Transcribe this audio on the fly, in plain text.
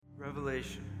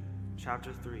Revelation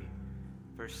chapter 3,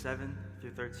 verse 7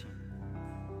 through 13.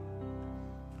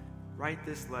 Write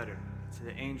this letter to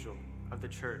the angel of the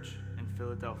church in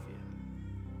Philadelphia.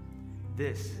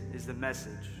 This is the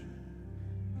message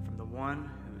from the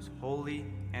one who is holy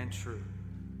and true,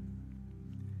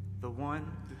 the one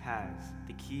who has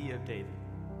the key of David.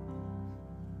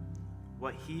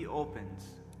 What he opens,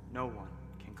 no one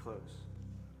can close.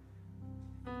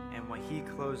 And what he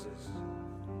closes,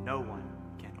 no one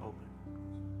can open.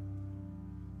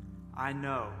 I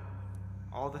know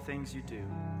all the things you do,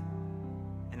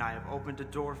 and I have opened a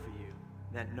door for you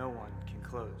that no one can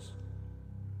close.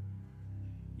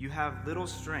 You have little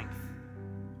strength,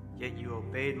 yet you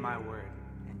obeyed my word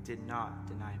and did not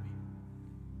deny me.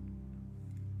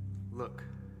 Look,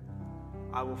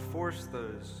 I will force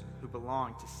those who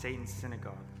belong to Satan's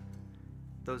synagogue,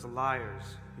 those liars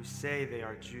who say they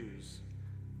are Jews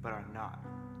but are not,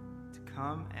 to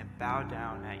come and bow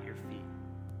down at your feet.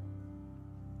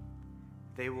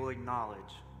 They will acknowledge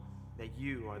that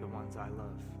you are the ones I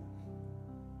love.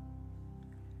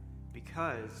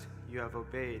 Because you have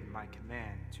obeyed my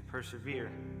command to persevere,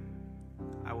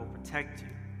 I will protect you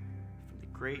from the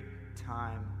great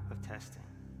time of testing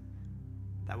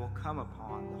that will come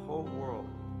upon the whole world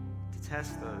to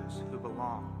test those who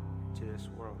belong to this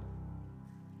world.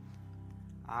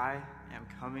 I am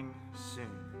coming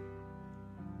soon.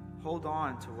 Hold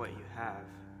on to what you have,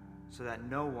 so that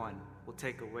no one will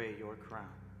take away your crown.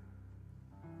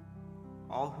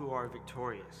 All who are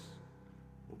victorious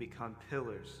will become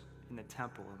pillars in the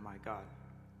temple of my God,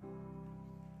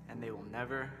 and they will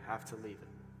never have to leave it.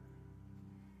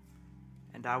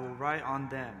 And I will write on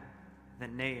them the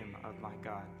name of my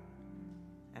God,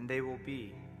 and they will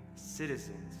be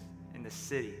citizens in the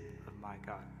city of my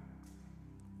God,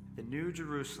 the new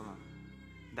Jerusalem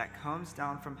that comes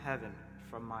down from heaven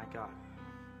from my God.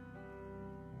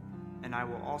 And I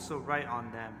will also write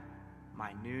on them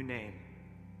my new name.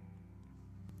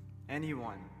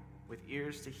 Anyone with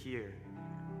ears to hear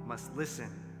must listen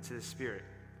to the Spirit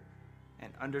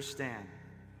and understand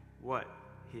what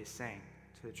he is saying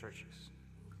to the churches.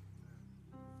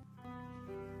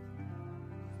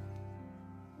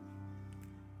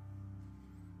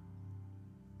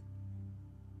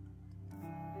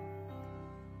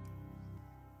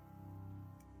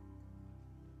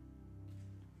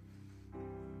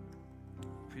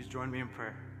 Please join me in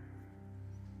prayer.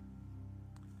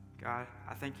 God,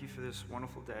 I thank you for this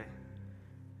wonderful day,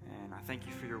 and I thank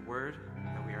you for your word,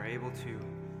 that we are able to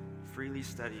freely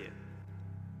study it.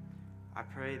 I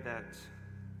pray that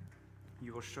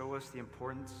you will show us the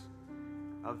importance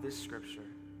of this scripture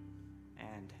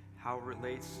and how it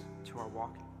relates to our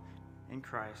walk in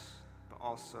Christ, but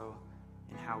also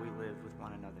in how we live with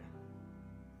one another.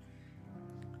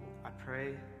 I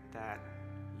pray that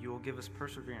you will give us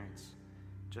perseverance,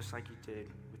 just like you did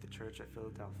with the church at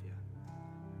Philadelphia.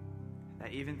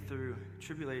 That even through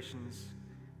tribulations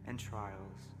and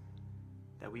trials,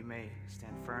 that we may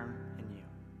stand firm in you.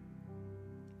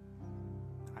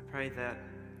 I pray that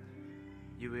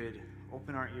you would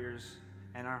open our ears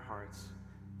and our hearts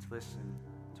to listen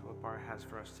to what Bart has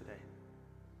for us today.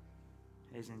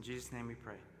 It is in Jesus' name we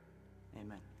pray.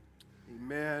 Amen.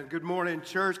 Amen. Good morning,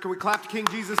 church. Can we clap to King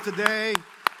Jesus today?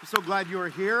 I'm so glad you are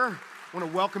here. I want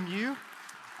to welcome you.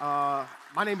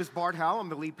 My name is Bart Howell. I'm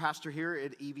the lead pastor here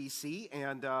at EVC,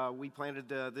 and we planted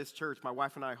this church. My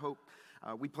wife and I hope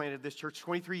we planted this church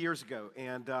 23 years ago,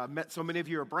 and met so many of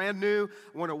you are brand new.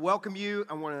 I want to welcome you.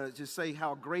 I want to just say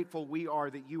how grateful we are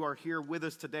that you are here with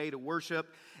us today to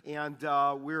worship, and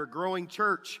we're a growing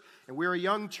church, and we're a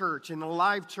young church and a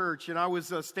live church, and I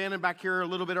was standing back here a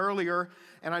little bit earlier,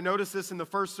 and I noticed this in the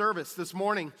first service this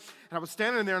morning, and I was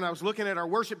standing there, and I was looking at our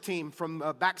worship team from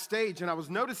backstage, and I was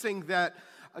noticing that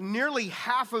nearly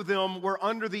half of them were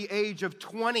under the age of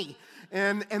 20.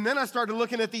 And then I started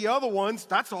looking at the other ones.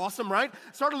 That's awesome, right?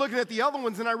 Started looking at the other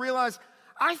ones, and I realized,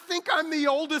 I think I'm the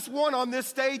oldest one on this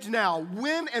stage now.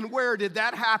 When and where did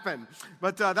that happen?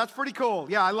 But that's pretty cool.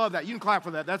 Yeah, I love that. You can clap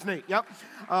for that. That's neat. Yep.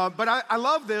 But I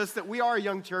love this, that we are a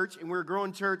young church, and we're a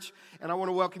growing church, and I want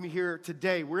to welcome you here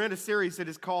today. We're in a series that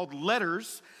is called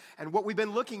Letters. And what we've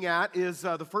been looking at is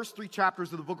the first 3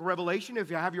 chapters of the book of Revelation.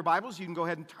 If you have your Bibles, you can go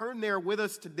ahead and turn there with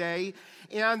us today.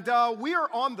 And we are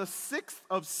on the 6th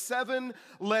of 7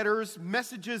 letters,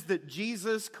 messages that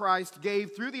Jesus Christ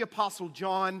gave through the Apostle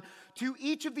John to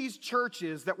each of these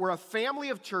churches that were a family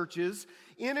of churches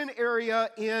in an area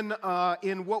in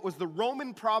what was the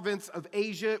Roman province of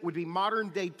Asia. It would be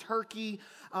modern-day Turkey,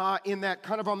 in that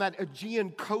kind of on that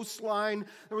Aegean coastline.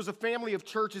 There was a family of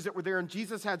churches that were there, and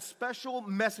Jesus had special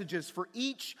messages for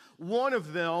each one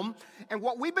of them. And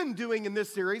what we've been doing in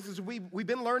this series is we've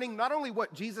been learning not only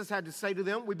what Jesus had to say to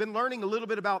them, we've been learning a little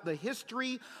bit about the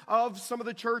history of some of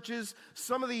the churches,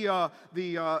 some of the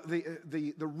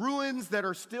ruins that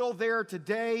are still there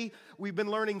today. We've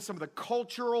been learning some of the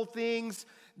cultural things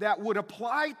that would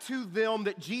apply to them,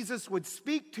 that Jesus would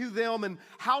speak to them, and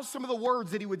how some of the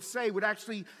words that he would say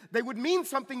they would mean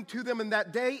something to them in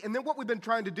that day. And then what we've been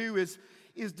trying to do is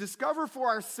discover for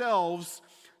ourselves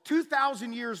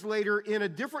 2,000 years later in a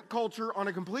different culture on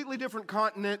a completely different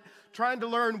continent, trying to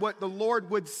learn what the Lord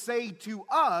would say to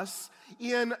us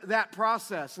in that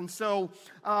process. And so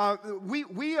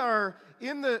we are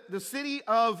in the city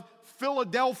of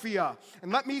Philadelphia.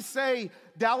 And let me say,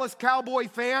 Dallas Cowboy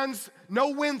fans, no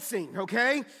wincing,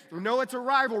 okay? I know it's a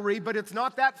rivalry, but it's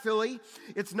not that Philly.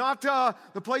 It's not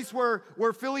the place where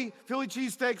Philly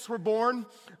cheesesteaks were born.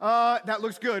 That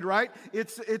looks good, right?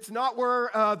 It's not where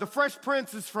the Fresh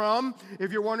Prince is from,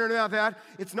 if you're wondering about that.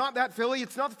 It's not that Philly.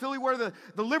 It's not the Philly where the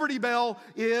Liberty Bell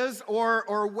is,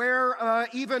 or where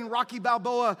even Rocky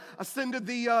Balboa ascended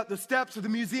the steps of the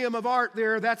Museum of Art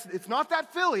there. It's not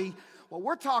that Philly. What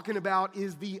we're talking about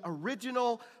is the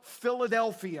original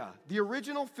Philadelphia. The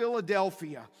original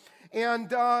Philadelphia.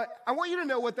 And I want you to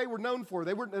know what they were known for.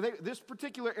 This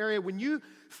particular area, when you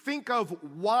think of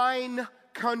wine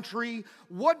country,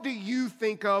 what do you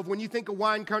think of when you think of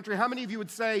wine country? How many of you would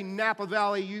say Napa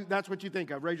Valley, that's what you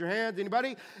think of? Raise your hands.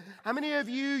 Anybody? How many of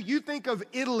you think of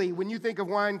Italy when you think of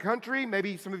wine country?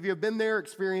 Maybe some of you have been there,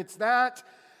 experienced that.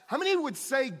 How many would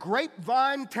say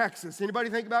Grapevine, Texas? Anybody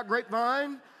think about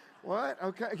Grapevine? What?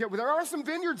 Okay. Well, there are some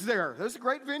vineyards there. There's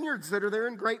great vineyards that are there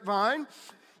in Grapevine.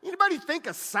 Anybody think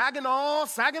of Saginaw,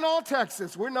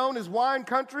 Texas? We're known as wine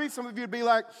country. Some of you would be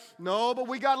like, no, but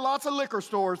we got lots of liquor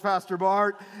stores, Pastor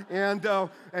Bart. And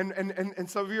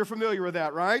some of you are familiar with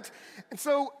that, right? And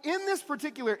so in this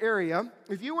particular area,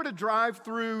 if you were to drive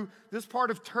through this part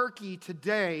of Turkey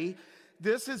today,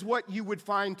 this is what you would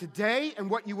find today and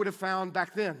what you would have found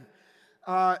back then.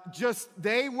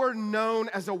 They were known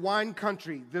as a wine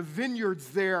country. The vineyards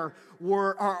there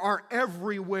are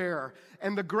everywhere,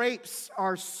 and the grapes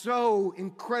are so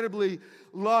incredibly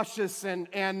luscious,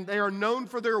 and they are known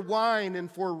for their wine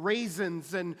and for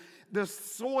raisins, and the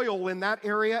soil in that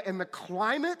area and the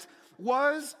climate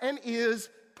was and is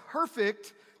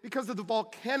perfect because of the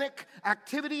volcanic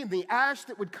activity and the ash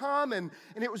that would come, and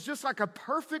it was just like a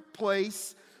perfect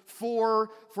place for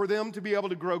them to be able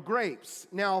to grow grapes.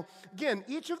 Now, again,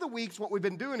 each of the weeks, what we've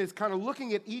been doing is kind of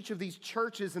looking at each of these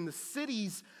churches and the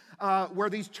cities where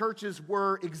these churches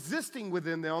were existing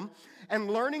within them and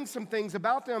learning some things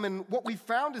about them. And what we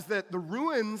found is that the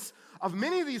ruins of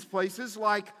many of these places,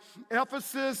 like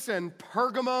Ephesus and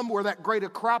Pergamum, where that great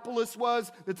Acropolis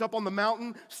was, that's up on the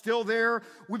mountain, still there.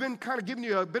 We've been kind of giving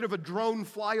you a bit of a drone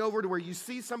flyover to where you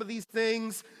see some of these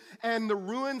things, and the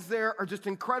ruins there are just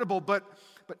incredible, but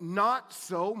not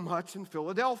so much in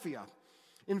Philadelphia.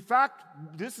 In fact,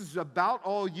 this is about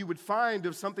all you would find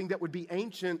of something that would be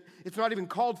ancient. It's not even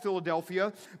called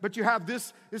Philadelphia, but you have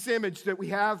this image that we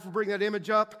have. Bring that image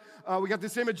up. We got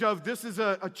this image of, this is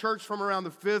a church from around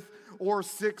the 5th or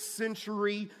 6th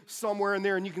century, somewhere in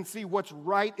there, and you can see what's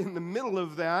right in the middle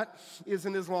of that is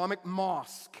an Islamic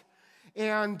mosque.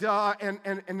 And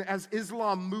as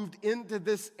Islam moved into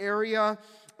this area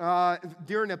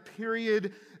during a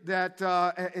period that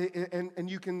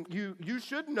you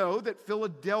should know that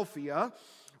Philadelphia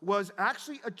was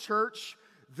actually a church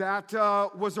that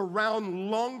was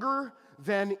around longer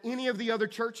than any of the other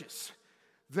churches.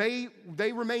 They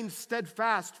remained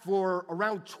steadfast for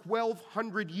around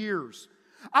 1,200 years.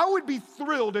 I would be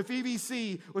thrilled if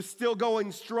EVC was still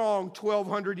going strong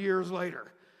 1,200 years later.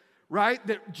 Right?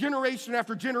 That generation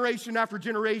after generation after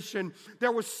generation,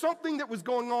 there was something that was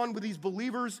going on with these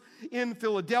believers in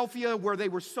Philadelphia where they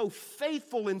were so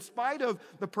faithful in spite of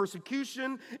the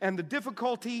persecution and the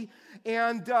difficulty.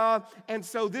 And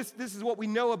so this is what we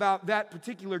know about that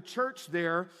particular church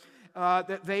there,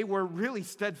 that they were really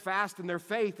steadfast in their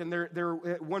faith. And there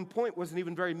at one point wasn't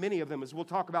even very many of them, as we'll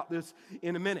talk about this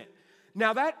in a minute.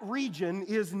 Now that region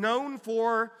is known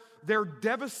for their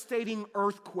devastating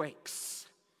earthquakes.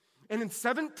 And in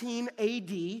 17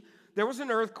 AD, there was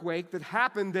an earthquake that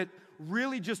happened that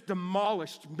really just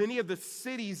demolished many of the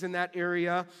cities in that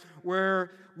area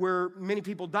where many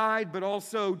people died, but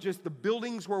also just the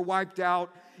buildings were wiped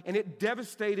out, and it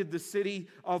devastated the city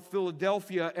of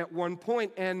Philadelphia at one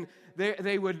point. And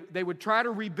they would try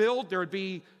to rebuild. There would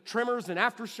be tremors and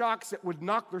aftershocks that would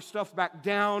knock their stuff back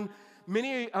down.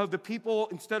 Many of the people,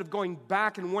 instead of going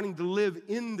back and wanting to live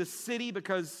in the city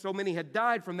because so many had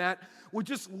died from that, would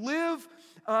just live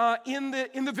in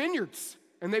the vineyards.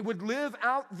 And they would live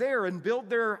out there and build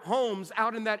their homes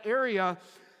out in that area.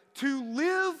 To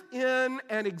live in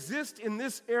and exist in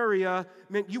this area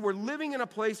meant you were living in a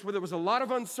place where there was a lot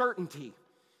of uncertainty.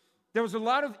 There was a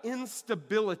lot of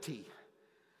instability.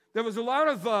 There was a lot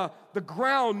of the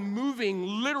ground moving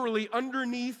literally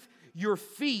underneath your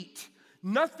feet.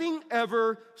 Nothing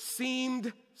ever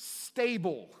seemed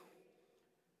stable.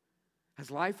 Has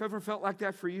life ever felt like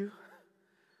that for you?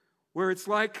 Where it's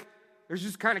like there's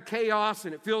just kind of chaos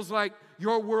and it feels like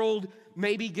your world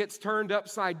maybe gets turned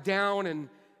upside down, and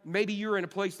maybe you're in a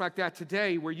place like that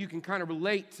today where you can kind of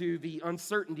relate to the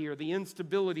uncertainty or the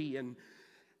instability. And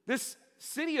this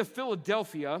city of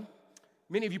Philadelphia,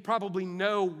 many of you probably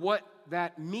know what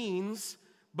that means,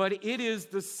 but it is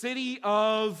the city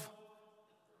of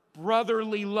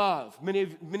brotherly love. Many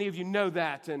of you know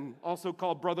that, and also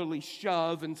called brotherly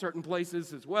shove in certain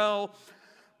places as well.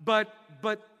 But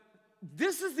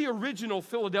this is the original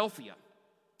Philadelphia.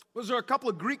 Those are a couple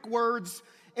of Greek words,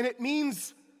 and it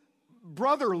means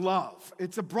brother love.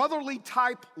 It's a brotherly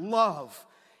type love.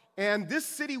 And this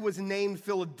city was named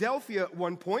Philadelphia at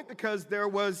one point because there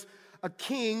was a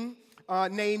king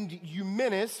named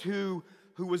Eumenes who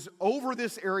was over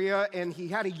this area, and he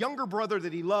had a younger brother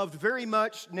that he loved very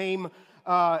much.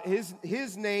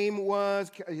 His name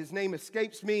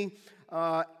escapes me.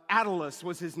 Attalus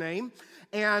was his name,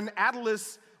 and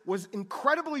Attalus was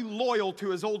incredibly loyal to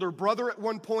his older brother at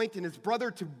one point, and his brother,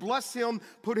 to bless him,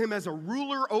 put him as a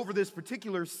ruler over this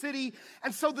particular city.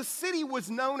 And so the city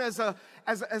was known as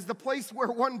the place where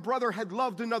one brother had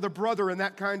loved another brother in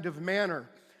that kind of manner.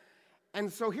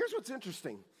 And so here's what's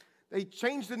interesting. They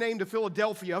changed the name to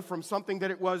Philadelphia from something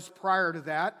that it was prior to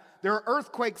that. There are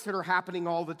earthquakes that are happening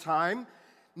all the time.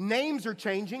 Names are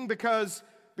changing because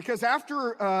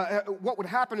after what would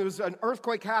happen, was an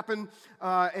earthquake happened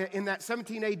in that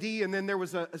 17 AD, and then there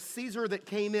was a Caesar that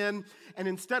came in, and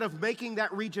instead of making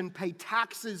that region pay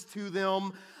taxes to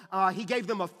them, he gave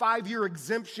them a 5-year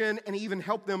exemption, and he even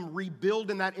helped them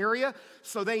rebuild in that area.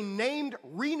 So they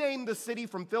renamed the city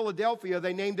from Philadelphia.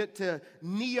 They named it to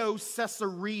Neo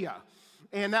Caesarea.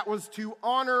 And that was to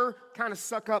honor, kind of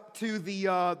suck up to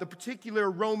the particular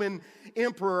Roman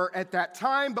emperor at that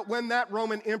time. But when that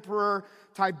Roman emperor,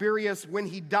 Tiberius, when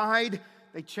he died,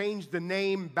 they changed the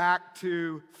name back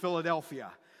to Philadelphia.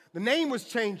 The name was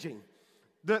changing.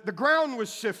 The ground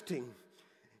was shifting.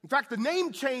 In fact, the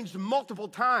name changed multiple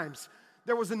times.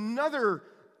 There was another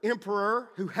emperor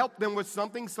who helped them with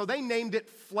something, so they named it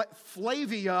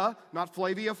Flavia, not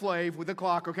Flavia Flav with the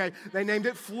clock, okay? They named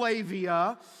it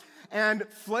Flavia. And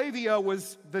Flavia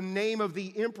was the name of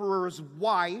the emperor's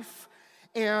wife.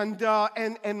 And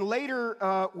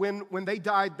later, when they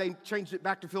died, they changed it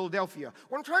back to Philadelphia.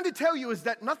 What I'm trying to tell you is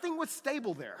that nothing was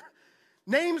stable there.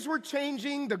 Names were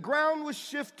changing. The ground was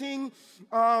shifting.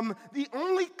 The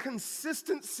only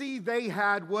consistency they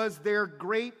had was their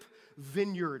grape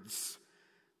vineyards.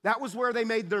 That was where they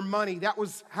made their money. That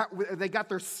was how they got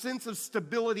their sense of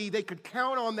stability. They could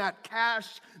count on that cash.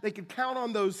 They could count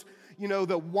on those,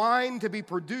 the wine to be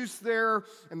produced there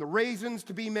and the raisins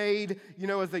to be made,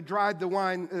 as they dried the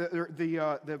wine,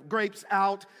 the grapes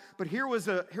out. But here was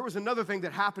another thing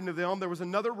that happened to them. There was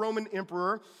another Roman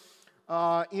emperor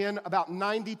in about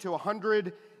 90 to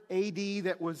 100 AD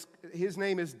his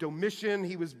name is Domitian.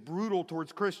 He was brutal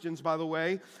towards Christians, by the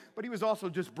way, but he was also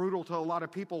just brutal to a lot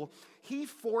of people. He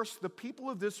forced the people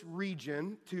of this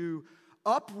region to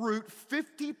uproot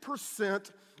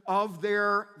 50% of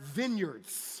their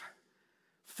vineyards.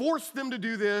 Forced them to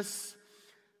do this,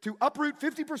 to uproot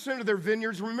 50% of their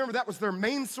vineyards. Remember, that was their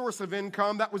main source of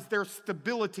income. That was their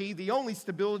stability, the only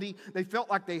stability they felt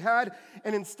like they had.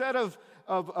 And instead of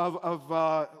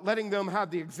letting them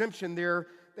have the exemption there,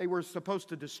 they were supposed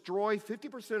to destroy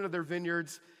 50% of their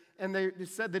vineyards. And they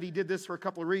said that he did this for a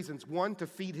couple of reasons. One, to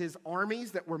feed his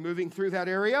armies that were moving through that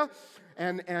area,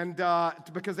 and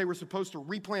because they were supposed to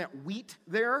replant wheat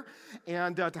there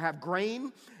and to have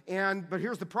grain. But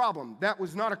here's the problem. That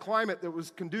was not a climate that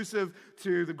was conducive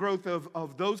to the growth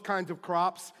of those kinds of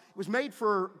crops. It was made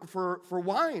for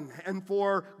wine and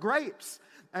for grapes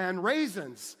and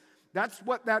raisins. That's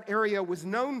what that area was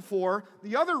known for.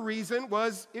 The other reason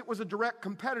was it was a direct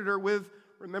competitor with,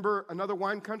 remember, another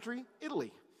wine country,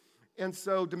 Italy. And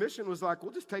so Domitian was like,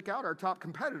 we'll just take out our top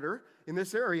competitor in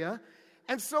this area.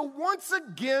 And so once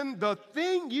again, the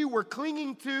thing you were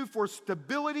clinging to for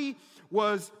stability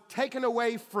was taken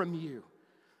away from you.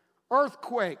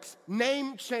 earthquakes,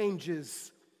 name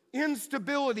changes,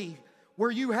 instability,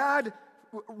 where you had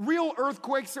real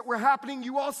earthquakes that were happening.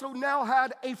 You also now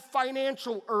had a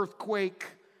financial earthquake.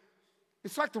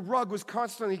 It's like the rug was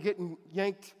constantly getting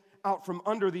yanked out from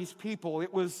under these people.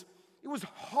 It was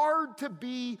hard to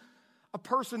be a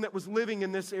person that was living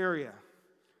in this area.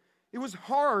 It was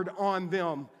hard on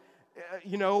them,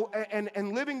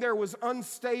 and living there was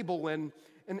unstable. And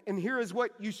here is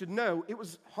what you should know. It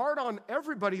was hard on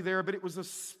everybody there, but it was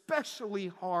especially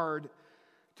hard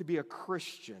to be a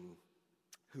Christian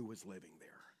who was living there.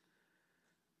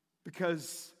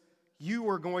 Because you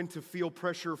are going to feel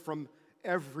pressure from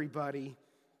everybody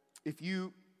if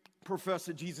you profess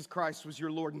that Jesus Christ was your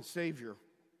Lord and Savior.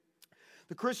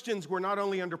 The Christians were not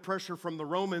only under pressure from the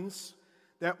Romans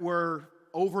that were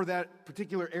over that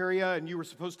particular area, and you were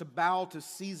supposed to bow to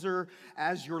Caesar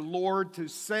as your Lord. To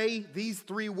say these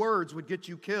 3 words would get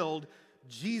you killed.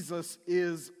 Jesus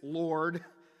is Lord.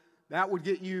 That would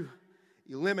get you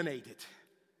eliminated,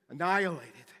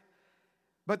 annihilated.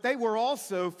 But they were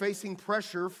also facing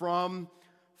pressure from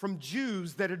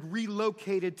Jews that had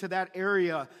relocated to that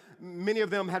area. Many of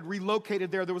them had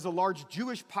relocated there. There was a large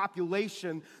Jewish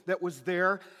population that was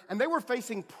there, and they were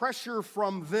facing pressure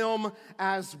from them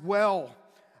as well.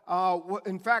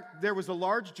 In fact, there was a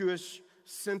large Jewish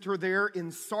center there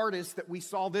in Sardis that we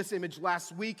saw this image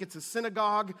last week. It's a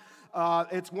synagogue.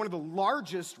 It's one of the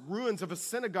largest ruins of a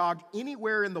synagogue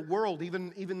anywhere in the world,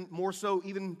 even more so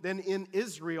even than in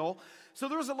Israel. So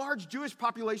there was a large Jewish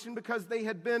population because they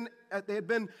had been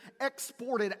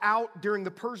exported out during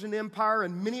the Persian Empire,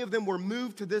 and many of them were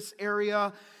moved to this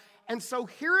area. And so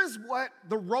here is what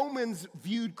the Romans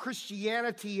viewed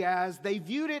Christianity as. They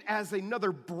viewed it as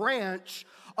another branch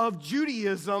of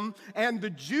Judaism, and the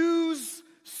Jews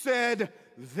said,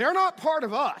 they're not part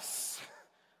of us.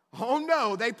 Oh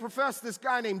no, they profess this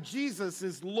guy named Jesus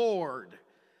is Lord,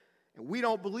 and we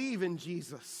don't believe in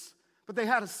Jesus. But they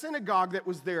had a synagogue that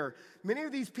was there. Many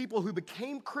of these people who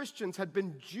became Christians had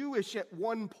been Jewish at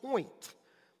one point.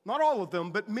 Not all of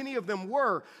them, but many of them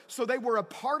were. So they were a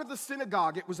part of the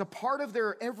synagogue. It was a part of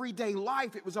their everyday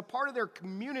life. It was a part of their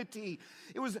community.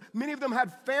 Many of them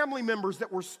had family members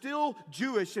that were still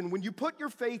Jewish. And when you put your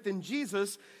faith in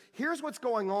Jesus, here's what's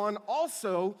going on.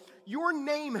 Also, your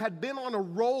name had been on a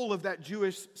roll of that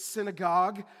Jewish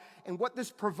synagogue. And what this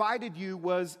provided you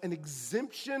was an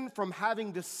exemption from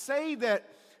having to say that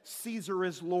Caesar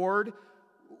is Lord.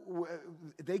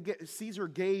 Caesar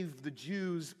gave the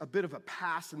Jews a bit of a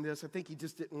pass in this. I think he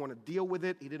just didn't want to deal with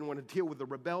it. He didn't want to deal with the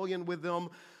rebellion with them.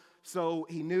 So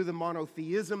he knew the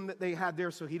monotheism that they had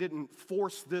there, so he didn't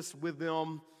force this with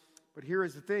them. But here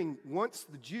is the thing. Once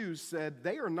the Jews said,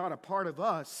 they are not a part of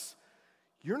us,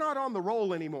 you're not on the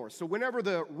roll anymore. So whenever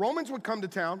the Romans would come to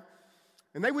town,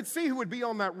 and they would see who would be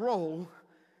on that roll,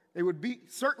 they would be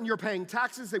certain you're paying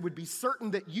taxes. They would be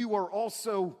certain that you are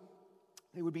also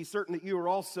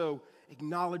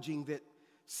acknowledging that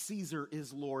Caesar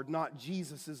is Lord, not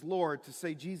Jesus is Lord. To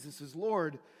say Jesus is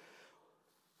Lord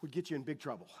would get you in big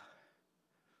trouble.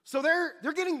 So they're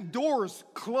getting doors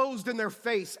closed in their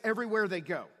face everywhere they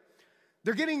go.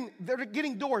 They're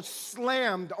getting doors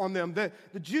slammed on them. The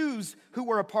Jews who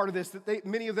were a part of this,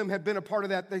 many of them had been a part of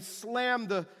that, they slammed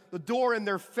the door in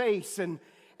their face. And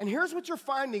here's what you're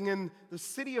finding in the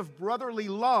city of brotherly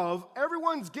love.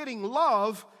 Everyone's getting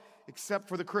love except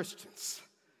for the Christians.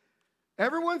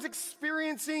 Everyone's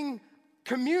experiencing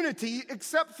community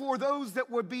except for those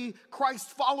that would be Christ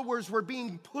followers were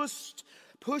being pushed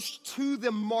to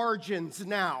the margins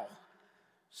now.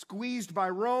 Squeezed by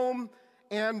Rome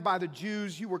and by the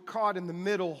Jews, you were caught in the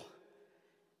middle.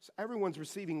 So everyone's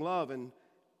receiving love. And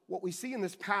what we see in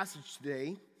this passage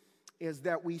today is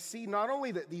that we see not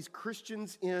only that these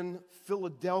Christians in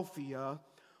Philadelphia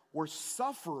were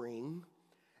suffering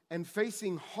and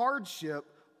facing hardship.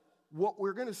 What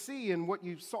we're going to see and what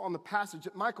you saw in the passage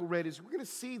that Michael read is we're going to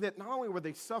see that not only were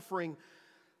they suffering,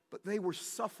 but they were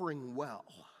suffering well.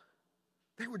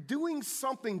 They were doing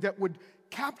something that would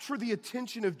capture the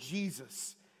attention of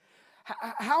Jesus.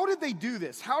 How did they do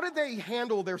this? How did they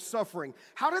handle their suffering?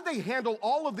 How did they handle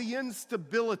all of the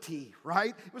instability,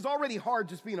 right? It was already hard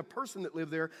just being a person that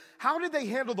lived there. How did they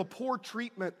handle the poor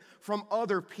treatment from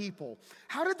other people?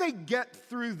 How did they get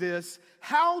through this?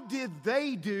 How did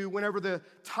they do whenever the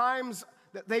times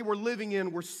that they were living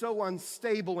in were so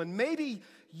unstable? And maybe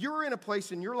you're in a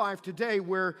place in your life today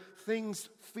where things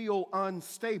feel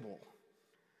unstable.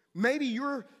 Maybe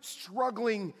you're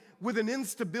struggling with an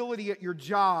instability at your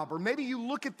job, or maybe you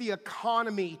look at the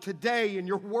economy today and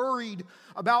you're worried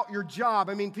about your job.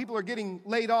 I mean, people are getting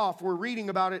laid off. We're reading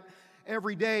about it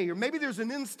every day. Or maybe there's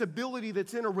an instability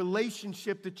that's in a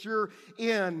relationship that you're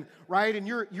in, right? And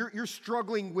you're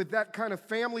struggling with that kind of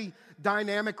family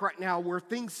dynamic right now where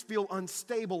things feel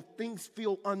unstable, things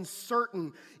feel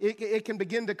uncertain. It can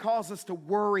begin to cause us to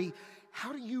worry.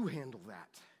 How do you handle that?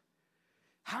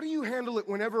 How do you handle it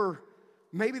whenever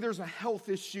maybe there's a health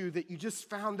issue that you just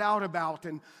found out about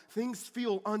and things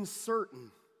feel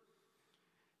uncertain?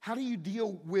 How do you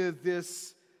deal with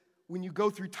this when you go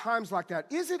through times like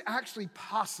that? Is it actually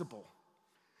possible?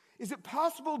 Is it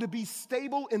possible to be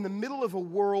stable in the middle of a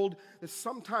world that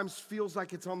sometimes feels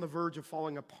like it's on the verge of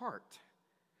falling apart?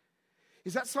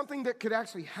 Is that something that could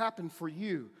actually happen for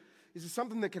you? Is it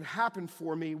something that could happen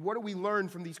for me? What do we learn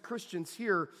from these Christians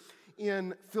here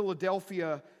in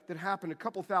Philadelphia that happened a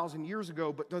couple thousand years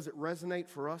ago, but does it resonate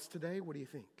for us today? What do you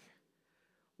think?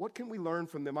 What can we learn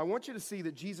from them? I want you to see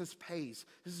that Jesus pays.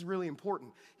 This is really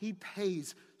important. He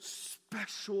pays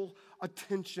special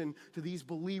attention to these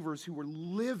believers who were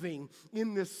living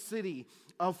in this city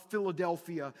of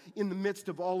Philadelphia in the midst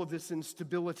of all of this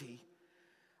instability.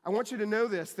 I want you to know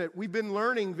this, that we've been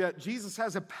learning that Jesus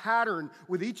has a pattern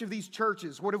with each of these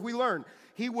churches. What have we learned?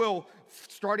 He will,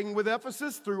 starting with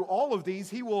Ephesus, through all of these,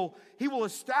 he will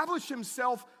establish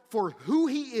himself for who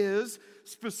he is,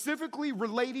 specifically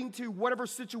relating to whatever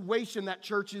situation that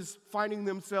church is finding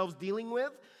themselves dealing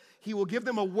with. He will give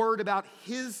them a word about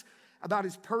his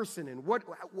person and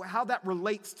how that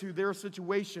relates to their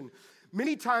situation.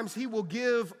 Many times he will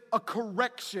give a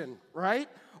correction, right?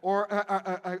 Or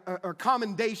a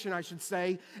commendation, I should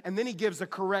say, and then he gives a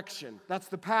correction. That's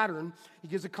the pattern. He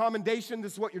gives a commendation,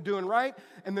 this is what you're doing right,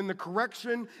 and then the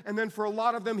correction, and then for a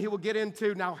lot of them, he will get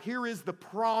into, now here is the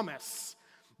promise.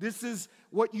 This is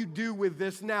what you do with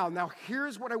this now. Now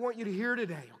here's what I want you to hear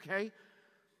today, okay?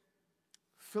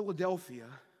 Philadelphia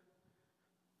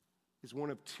is one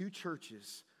of two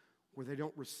churches where they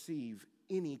don't receive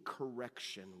any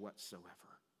correction whatsoever.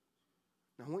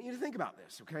 Now, I want you to think about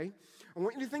this, okay? I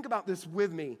want you to think about this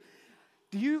with me.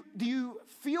 Do you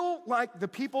feel like the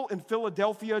people in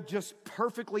Philadelphia just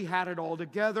perfectly had it all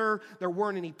together? There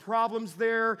weren't any problems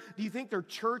there? Do you think their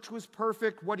church was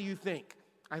perfect? What do you think?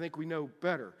 I think we know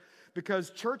better. Because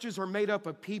churches are made up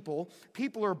of people.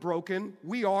 People are broken.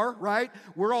 We are, right?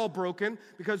 We're all broken.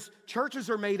 Because churches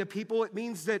are made of people, it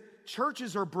means that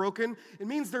churches are broken. It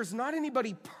means there's not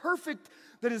anybody perfect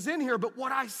that is in here. But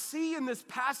what I see in this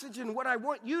passage and what I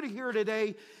want you to hear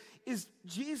today is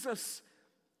Jesus,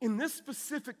 in this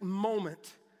specific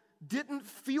moment, didn't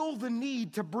feel the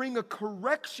need to bring a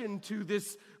correction to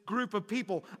this group of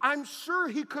people. I'm sure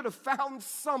he could have found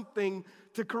something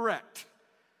to correct.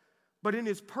 But in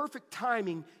his perfect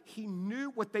timing, he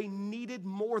knew what they needed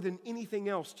more than anything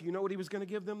else. Do you know what he was going to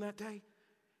give them that day?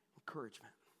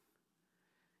 Encouragement.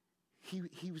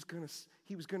 He was going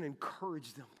to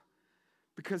encourage them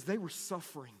because they were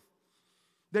suffering.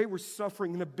 They were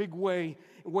suffering in a big way.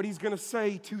 And what he's going to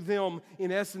say to them,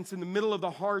 in essence, in the middle of the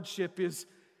hardship is,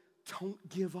 don't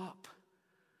give up.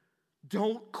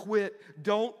 Don't quit.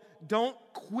 Don't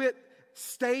quit.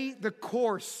 Stay the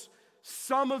course.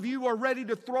 Some of you are ready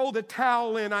to throw the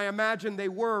towel in. I imagine they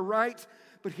were, right?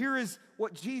 But here is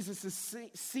what Jesus is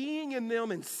seeing in them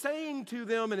and saying to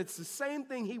them, and it's the same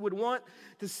thing he would want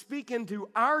to speak into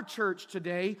our church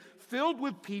today, filled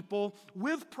with people,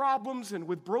 with problems and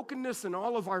with brokenness in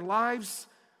all of our lives.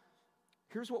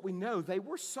 Here's what we know. They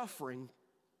were suffering,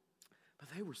 but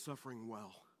they were suffering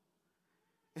well.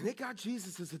 And it got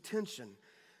Jesus' attention.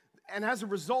 And as a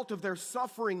result of their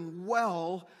suffering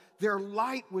well, their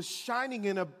light was shining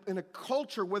in a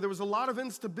culture where there was a lot of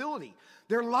instability.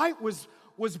 Their light was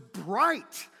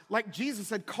bright, like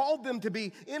Jesus had called them to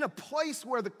be, in a place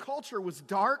where the culture was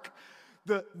dark.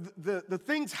 The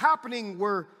things happening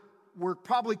were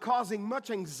probably causing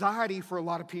much anxiety for a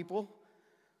lot of people.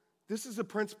 This is a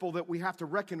principle that we have to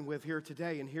reckon with here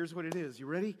today, and here's what it is. You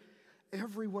ready?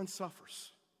 Everyone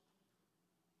suffers.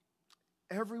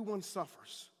 Everyone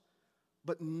suffers,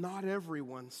 but not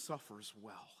everyone suffers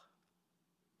well.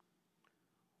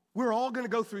 We're all going to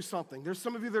go through something. There's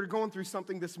some of you that are going through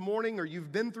something this morning, or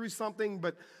you've been through something,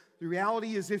 but the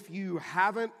reality is if you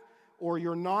haven't or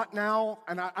you're not now,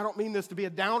 and I don't mean this to be a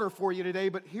downer for you today,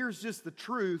 but here's just the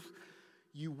truth,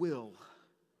 you will.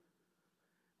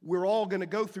 We're all going to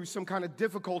go through some kind of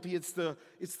difficulty. It's the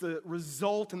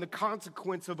result and the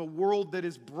consequence of a world that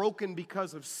is broken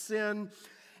because of sin.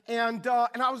 And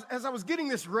as I was getting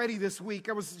this ready this week,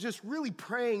 I was just really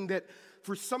praying that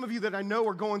for some of you that I know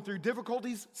are going through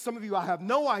difficulties, some of you I have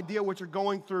no idea what you're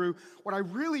going through. What I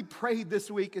really prayed this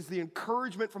week is the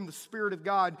encouragement from the Spirit of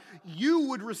God you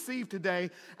would receive today.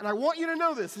 And I want you to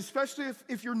know this, especially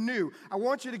if you're new. I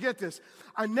want you to get this.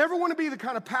 I never want to be the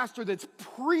kind of pastor that's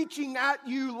preaching at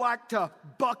you like to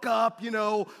buck up,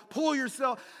 pull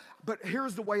yourself. But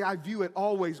here's the way I view it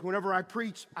always. Whenever I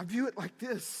preach, I view it like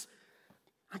this.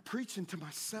 I'm preaching to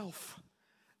myself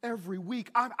every week.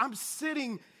 I'm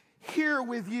sitting here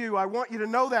with you. I want you to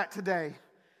know that today.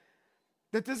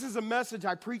 That this is a message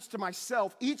I preach to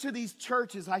myself. Each of these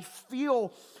churches, I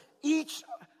feel each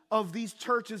of these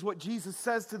churches, what Jesus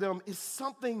says to them is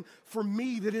something for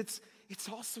me that it's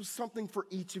also something for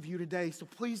each of you today. So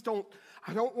please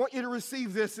I don't want you to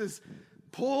receive this as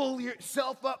pull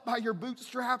yourself up by your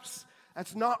bootstraps.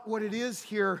 That's not what it is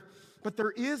here. But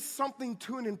there is something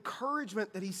to an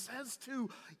encouragement that he says to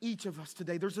each of us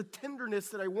today. There's a tenderness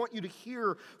that I want you to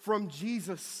hear from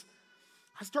Jesus.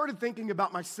 I started thinking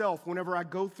about myself whenever I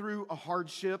go through a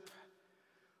hardship.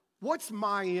 What's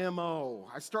my MO?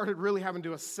 I started really having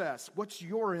to assess. What's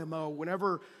your MO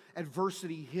whenever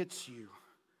adversity hits you?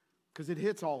 Because it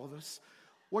hits all of us.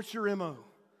 What's your MO?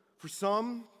 For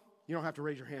some, you don't have to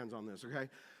raise your hands on this, okay?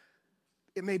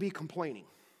 It may be complaining.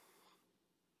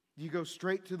 You go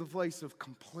straight to the place of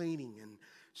complaining and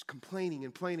just complaining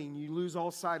and complaining. You lose all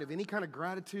sight of any kind of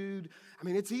gratitude. I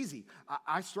mean, it's easy.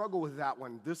 I struggle with that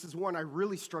one. This is one I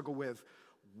really struggle with.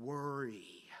 Worry.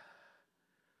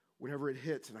 Whenever it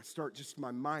hits and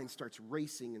my mind starts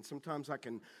racing, and sometimes I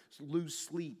can lose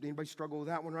sleep. Anybody struggle with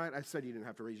that one, right? I said you didn't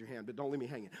have to raise your hand, but don't leave me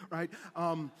hanging, right?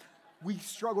 We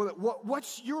struggle with that.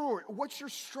 What's your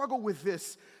struggle with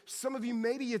this? Some of you,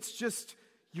 maybe it's just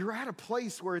you're at a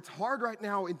place where it's hard right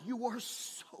now and you are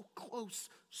so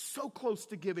close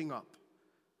to giving up,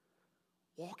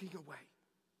 walking away.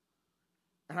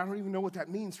 And I don't even know what that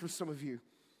means for some of you.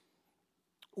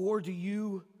 Or do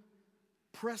you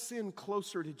press in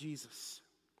closer to Jesus?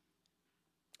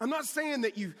 I'm not saying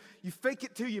that you fake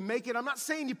it till you make it. I'm not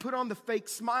saying you put on the fake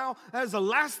smile. That is the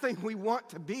last thing we want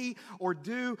to be or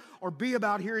do or be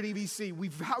about here at EVC. We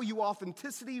value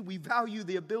authenticity. We value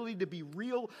the ability to be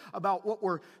real about what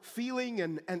we're feeling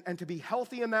and to be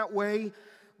healthy in that way.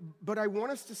 But I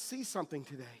want us to see something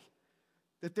today.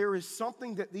 That there is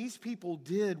something that these people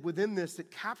did within this that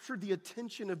captured the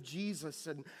attention of Jesus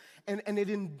and it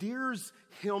endears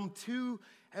him to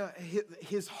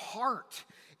his heart.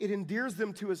 It endears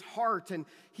them to his heart, and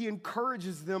he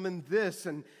encourages them in this.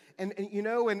 And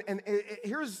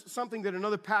here's something that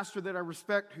another pastor that I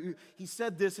respect, he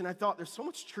said this, and I thought there's so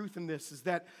much truth in this, is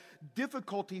that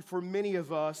difficulty for many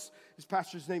of us, his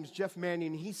pastor's name is Jeff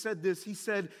Mannion, he said this, he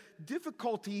said,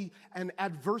 difficulty and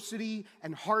adversity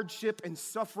and hardship and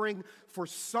suffering for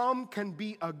some can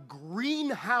be a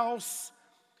greenhouse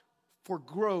for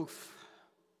growth.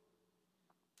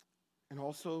 And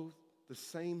also, the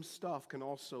same stuff can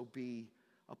also be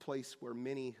a place where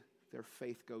many, their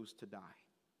faith goes to die.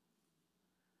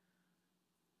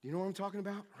 Do you know what I'm talking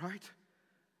about, right?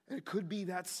 And it could be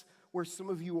that's where some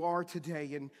of you are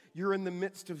today, and you're in the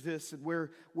midst of this, and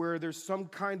where there's some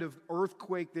kind of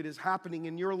earthquake that is happening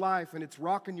in your life, and it's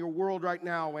rocking your world right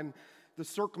now, and the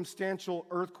circumstantial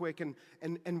earthquake, and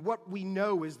what we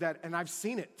know is that, and I've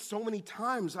seen it so many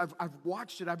times, I've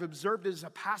watched it, I've observed it as a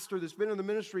pastor that's been in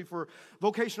the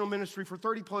vocational ministry for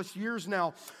 30 plus years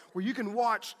now, where you can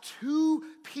watch two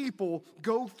people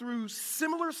go through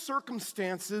similar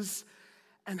circumstances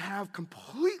and have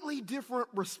completely different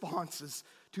responses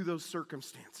to those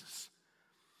circumstances.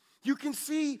 You can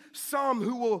see some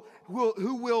who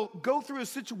will go through a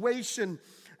situation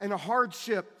and a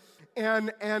hardship,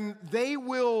 and they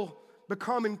will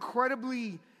become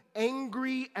incredibly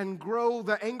angry and grow.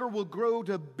 The anger will grow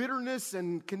to bitterness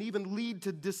and can even lead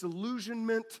to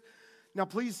disillusionment. Now,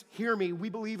 please hear me. We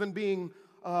believe in being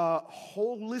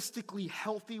holistically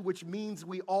healthy, which means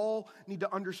we all need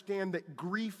to understand that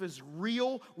grief is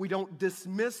real. We don't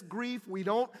dismiss grief.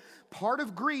 Part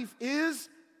of grief is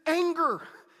anger.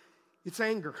 It's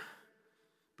anger.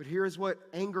 But here's what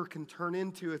anger can turn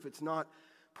into if it's not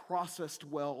processed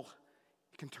well.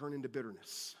 It can turn into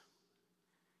bitterness.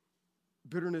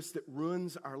 Bitterness that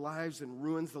ruins our lives and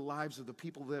ruins the lives of the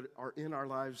people that are in our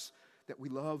lives that we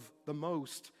love the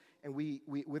most. And we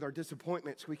with our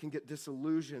disappointments, we can get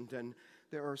disillusioned. And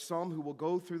there are some who will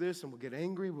go through this and will get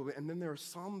angry. And then there are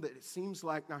some that it seems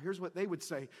like, now here's what they would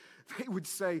say. They would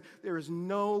say, there is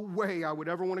no way I would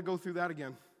ever want to go through that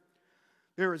again.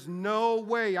 There is no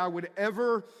way I would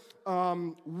ever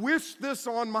wish this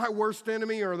on my worst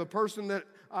enemy or the person that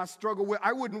I struggle with.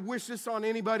 I wouldn't wish this on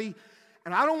anybody.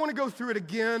 And I don't want to go through it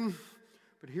again,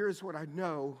 but here's what I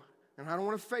know. And I don't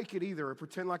want to fake it either or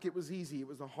pretend like it was easy. It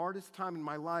was the hardest time in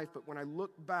my life. But when I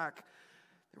look back,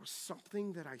 there was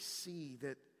something that I see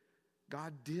that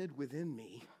God did within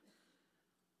me.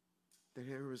 That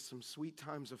there was some sweet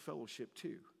times of fellowship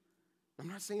too. I'm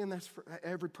not saying that's for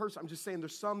every person. I'm just saying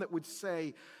there's some that would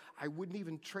say, I wouldn't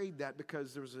even trade that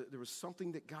because there was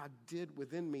something that God did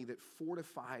within me that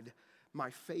fortified my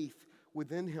faith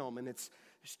within him. And there's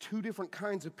two different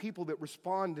kinds of people that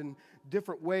respond in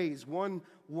different ways. One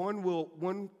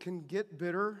can get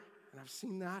bitter, and I've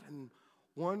seen that, and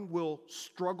one will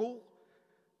struggle,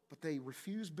 but they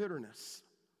refuse bitterness.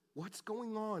 What's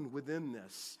going on within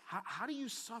this? How do you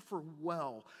suffer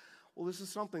well? Well, there's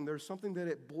something that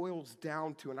it boils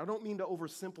down to, and I don't mean to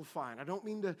oversimplify it. I don't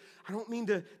mean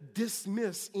to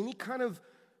dismiss any kind of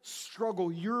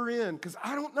struggle you're in, because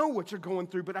I don't know what you're going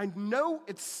through, but I know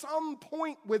at some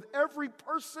point with every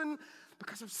person,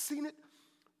 because I've seen it,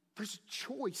 there's a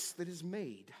choice that is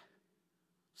made.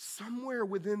 Somewhere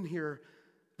within here,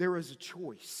 there is a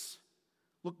choice.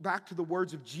 Look back to the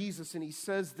words of Jesus, and he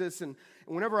says this, and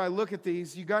whenever I look at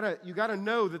these, you gotta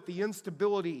know that the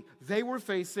instability they were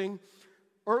facing,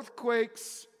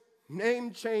 earthquakes,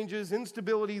 name changes,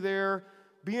 instability there,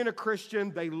 being a Christian,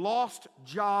 they lost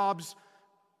jobs,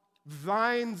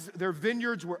 their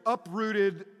vineyards were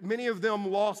uprooted, many of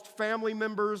them lost family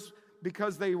members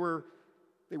because they were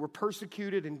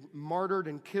persecuted and martyred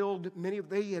and killed.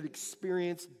 They had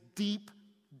experienced deep,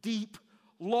 deep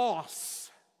loss.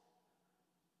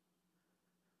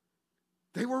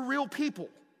 They were real people.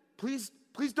 Please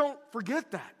don't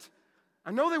forget that.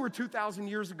 I know they were 2,000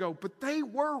 years ago, but they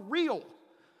were real.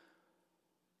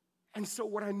 And so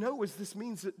what I know is this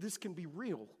means that this can be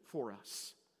real for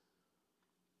us.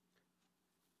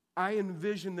 I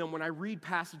envision them when I read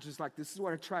passages like this. This is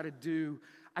what I try to do.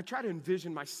 I try to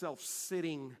envision myself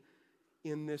sitting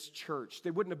in this church.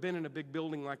 They wouldn't have been in a big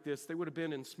building like this. They would have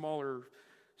been in smaller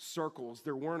circles.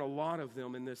 There weren't a lot of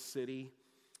them in this city.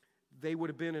 They would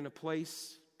have been in a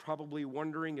place probably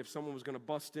wondering if someone was going to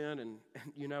bust in and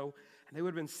they would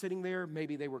have been sitting there.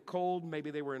 Maybe they were cold.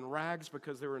 Maybe they were in rags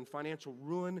because they were in financial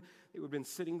ruin. They would have been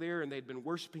sitting there and they'd been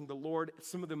worshiping the Lord.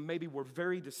 Some of them maybe were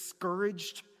very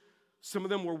discouraged. Some of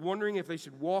them were wondering if they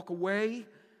should walk away.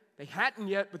 They hadn't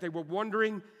yet, but they were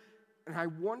wondering. And I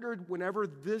wondered whenever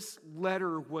this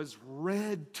letter was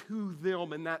read to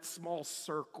them in that small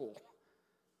circle,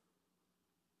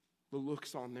 the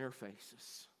looks on their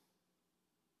faces.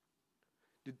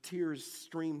 Did tears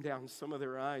stream down some of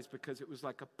their eyes because it was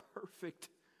like a perfect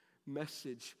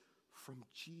message from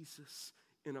Jesus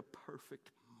in a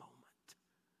perfect moment.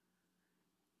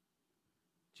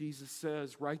 Jesus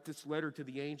says, write this letter to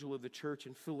the angel of the church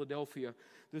in Philadelphia.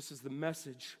 This is the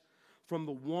message from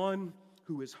the one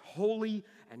who is holy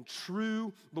and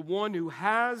true, the one who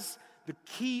has the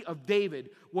key of David.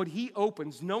 What he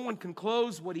opens, no one can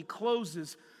close. What he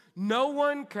closes, no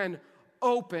one can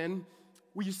open.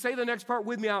 Will you say the next part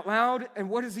with me out loud? And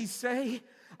what does he say?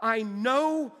 I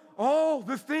know all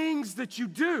the things that you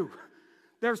do.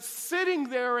 They're sitting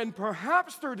there and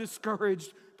perhaps they're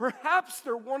discouraged. Perhaps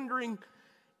they're wondering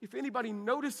if anybody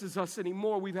notices us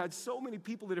anymore. We've had so many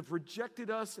people that have rejected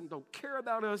us and don't care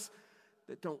about us,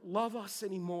 that don't love us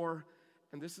anymore.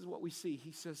 And this is what we see.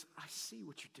 He says, I see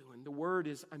what you're doing. The word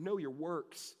is, I know your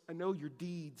works. I know your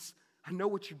deeds. I know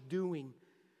what you're doing.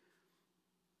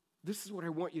 This is what I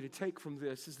want you to take from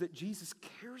this, is that Jesus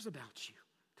cares about you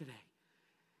today.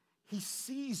 He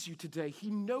sees you today. He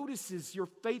notices your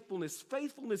faithfulness.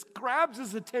 Faithfulness grabs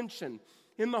his attention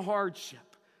in the hardship.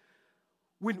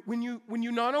 When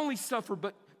you not only suffer,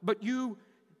 but you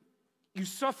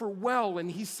suffer well,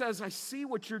 and he says, I see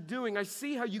what you're doing. I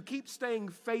see how you keep staying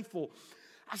faithful.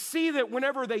 I see that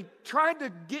whenever they tried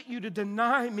to get you to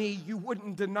deny me, you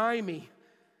wouldn't deny me.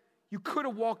 You could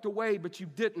have walked away, but you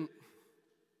didn't.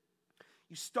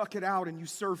 You stuck it out and you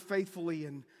served faithfully.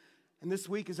 And this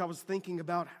week, as I was thinking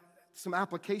about some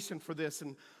application for this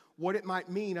and what it might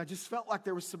mean, I just felt like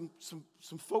there was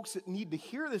some folks that need to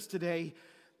hear this today.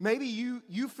 Maybe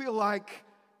you feel like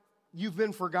you've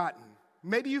been forgotten.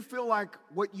 Maybe you feel like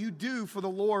what you do for the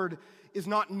Lord is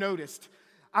not noticed.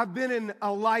 I've been in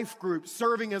a life group,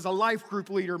 serving as a life group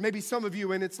leader, maybe some of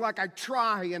you, and it's like I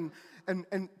try and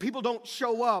people don't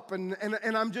show up and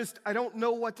I don't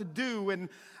know what to do and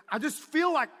I just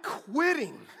feel like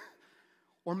quitting.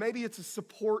 Or maybe it's a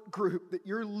support group that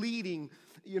you're leading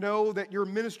that you're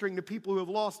ministering to people who have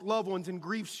lost loved ones in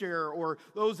grief share, or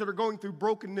those that are going through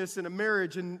brokenness in a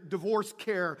marriage and divorce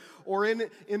care, or in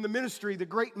the ministry, the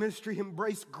great ministry,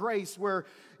 Embrace Grace, where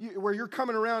you're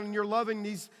coming around and you're loving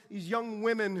these young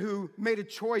women who made a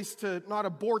choice to not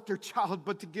abort their child,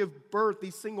 but to give birth,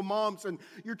 these single moms, and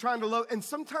you're trying to love. And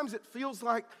sometimes it feels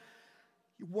like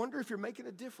you wonder if you're making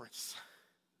a difference.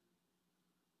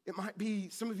 It might be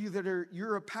some of you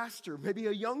you're a pastor, maybe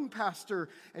a young pastor,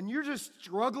 and you're just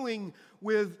struggling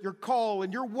with your call,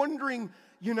 and you're wondering,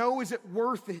 is it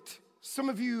worth it? Some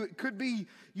of you, it could be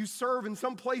you serve in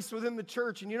some place within the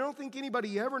church, and you don't think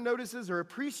anybody ever notices or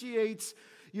appreciates,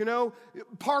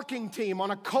 parking team on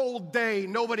a cold day,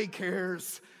 nobody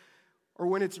cares. Or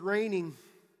when it's raining,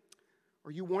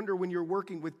 or you wonder when you're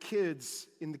working with kids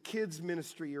in the kids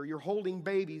ministry, or you're holding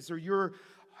babies, or you're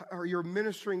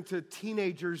ministering to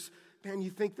teenagers, man, you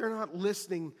think they're not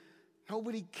listening.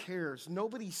 Nobody cares.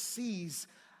 Nobody sees.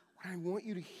 What I want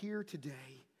you to hear today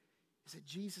is that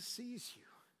Jesus sees you.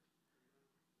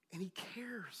 And He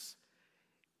cares.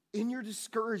 In your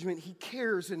discouragement, He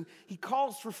cares, and He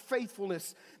calls for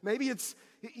faithfulness. Maybe it's,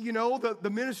 the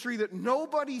ministry that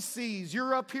nobody sees.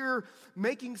 You're up here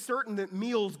making certain that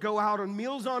meals go out on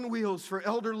Meals on Wheels for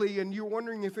elderly, and you're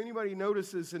wondering if anybody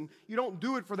notices, and you don't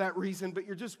do it for that reason, but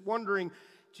you're just wondering.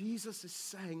 Jesus is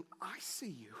saying, I see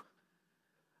you.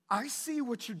 I see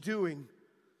what you're doing.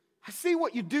 I see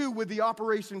what you do with the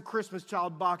Operation Christmas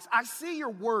Child box. I see your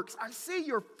works. I see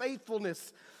your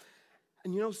faithfulness.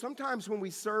 And sometimes when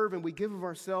we serve and we give of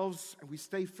ourselves and we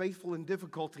stay faithful in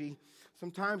difficulty,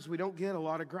 sometimes we don't get a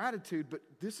lot of gratitude. But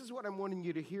this is what I'm wanting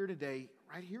you to hear today.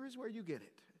 Right here is where you get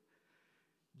it.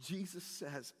 Jesus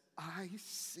says, I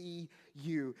see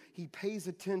you. He pays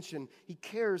attention. He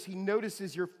cares. He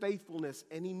notices your faithfulness.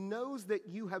 And He knows that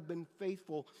you have been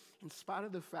faithful in spite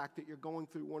of the fact that you're going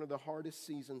through one of the hardest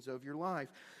seasons of your life.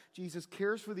 Jesus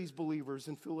cares for these believers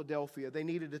in Philadelphia. They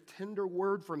needed a tender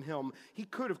word from Him. He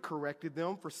could have corrected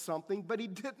them for something, but He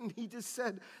didn't. He just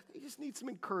said, they just need some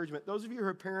encouragement. Those of you who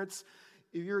are parents,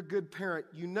 if you're a good parent,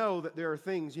 you know that there are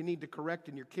things you need to correct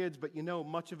in your kids, but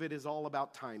much of it is all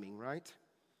about timing, right?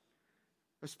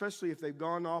 Especially if they've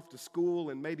gone off to school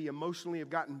and maybe emotionally have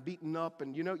gotten beaten up,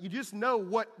 and you just know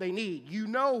what they need. You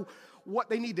know what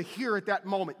they need to hear at that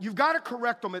moment. You've got to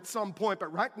correct them at some point,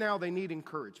 but right now they need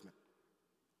encouragement.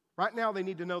 Right now they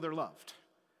need to know they're loved.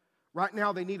 Right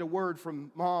now they need a word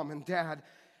from mom and dad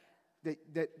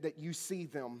that you see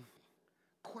them.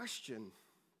 Question,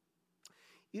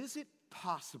 is it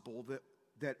possible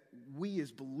that we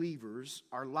as believers,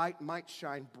 our light might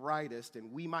shine brightest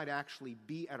and we might actually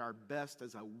be at our best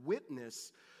as a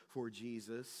witness for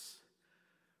Jesus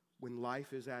when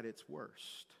life is at its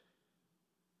worst?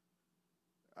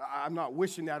 I'm not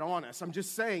wishing that on us. I'm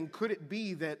just saying, could it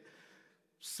be that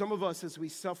some of us, as we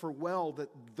suffer well, that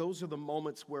those are the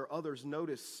moments where others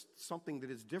notice something that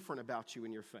is different about you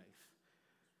in your faith?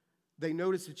 They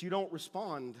notice that you don't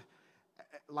respond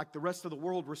like the rest of the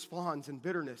world responds in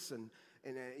bitterness, and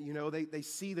they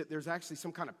see that there's actually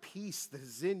some kind of peace that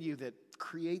is in you that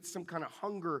creates some kind of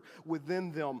hunger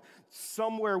within them.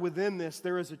 Somewhere within this,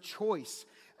 there is a choice.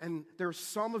 And there's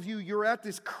some of you, you're at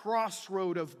this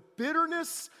crossroad of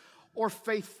bitterness or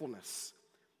faithfulness.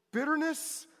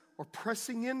 Bitterness or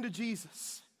pressing into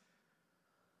Jesus.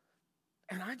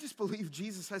 And I just believe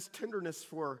Jesus has tenderness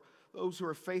for those who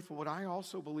are faithful. But I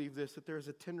also believe this, that there's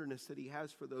a tenderness that He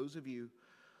has for those of you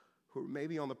who are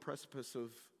maybe on the precipice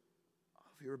of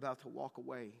you're about to walk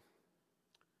away.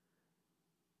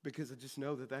 Because I just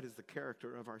know that is the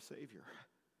character of our Savior.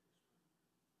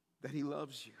 That He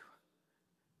loves you.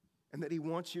 And that He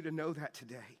wants you to know that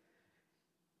today.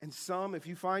 And some, if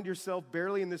you find yourself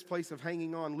barely in this place of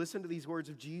hanging on, listen to these words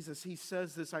of Jesus. He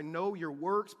says this, I know your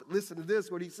works, but listen to this,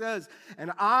 what He says.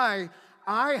 And I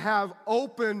have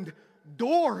opened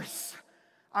doors.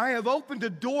 I have opened a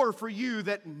door for you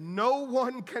that no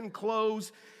one can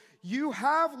close. You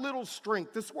have little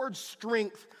strength. This word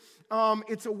strength,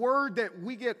 it's a word that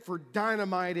we get for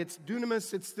dynamite. It's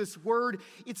dunamis. It's this word.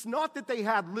 It's not that they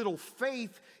had little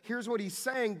faith. Here's what He's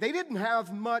saying. They didn't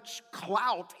have much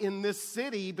clout in this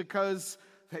city because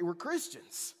they were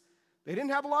Christians. They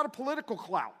didn't have a lot of political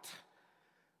clout.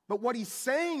 But what He's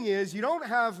saying is you don't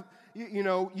have,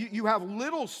 you have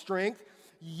little strength,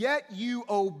 yet you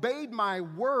obeyed my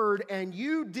word and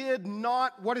you did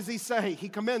not, what does He say? He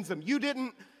commends them. You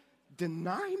didn't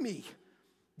deny me.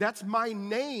 That's my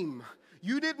name.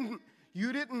 You didn't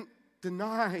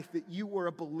deny that you were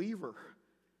a believer.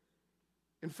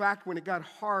 In fact, when it got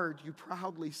hard, you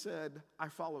proudly said, I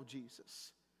follow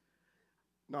Jesus,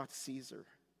 not Caesar.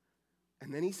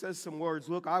 And then He says some words,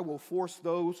 look, I will force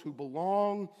those who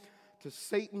belong to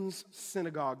Satan's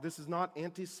synagogue. This is not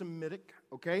anti-Semitic,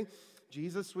 okay?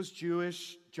 Jesus was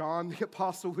Jewish. John the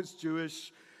Apostle was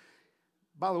Jewish.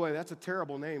 By the way, that's a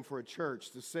terrible name for a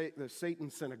church, the Satan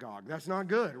synagogue. That's not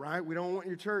good, right? We don't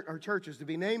want our churches to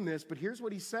be named this, but here's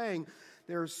what he's saying.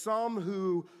 There are some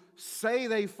who say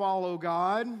they follow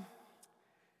God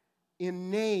in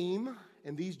name,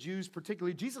 and these Jews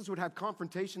particularly. Jesus would have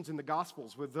confrontations in the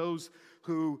Gospels with those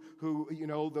who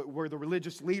were the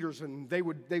religious leaders, and they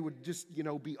would just,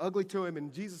 be ugly to him,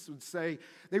 and Jesus would say,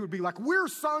 they would be like, we're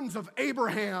sons of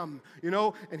Abraham,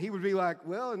 and he would be like,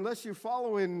 well, unless you're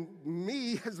following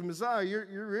me as a Messiah,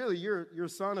 you're a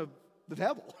son of the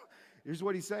devil. Here's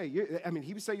what he'd say.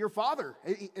 He would say, your father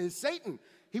is Satan.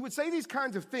 He would say these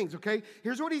kinds of things, okay?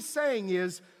 Here's what he's saying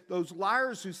is, those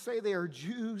liars who say they are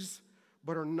Jews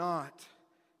but are not.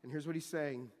 And here's what he's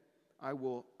saying. I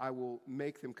will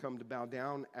make them come to bow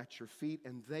down at your feet,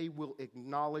 and they will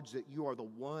acknowledge that you are the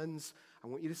ones, I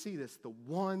want you to see this, the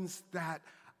ones that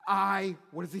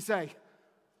what does he say?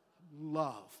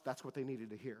 Love. That's what they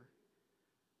needed to hear.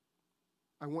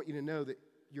 I want you to know that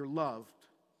you're loved.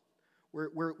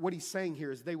 What he's saying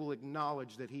here is they will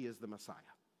acknowledge that he is the Messiah.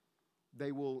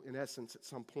 They will, in essence, at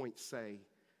some point say,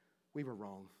 we were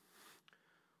wrong.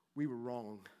 We were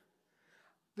wrong.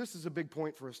 This is a big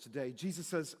point for us today. Jesus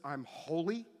says, I'm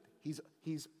holy.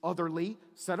 He's otherly,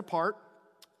 set apart.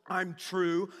 I'm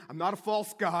true. I'm not a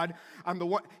false God. I'm the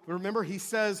one. Remember, he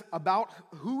says about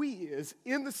who he is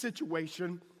in the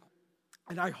situation,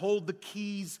 and I hold the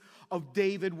keys of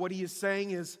David. What he is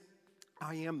saying is,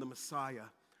 I am the Messiah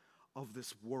of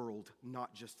this world,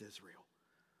 not just Israel.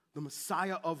 The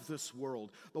Messiah of this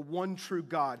world, the one true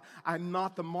God. I'm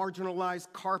not the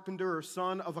marginalized carpenter or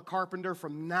son of a carpenter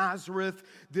from Nazareth.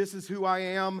 This is who I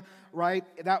am, right?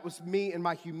 That was me and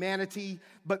my humanity.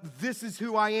 But this is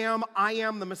who I am. I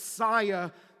am the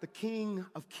Messiah, the King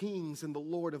of kings and the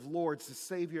Lord of lords, the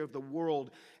Savior of the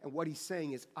world. And what he's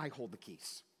saying is, I hold the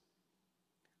keys.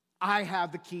 I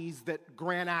have the keys that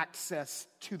grant access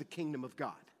to the kingdom of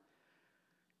God.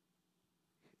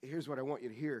 Here's what I want you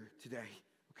to hear today.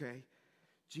 Okay,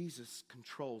 Jesus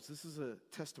controls. This is a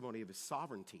testimony of his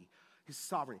sovereignty. His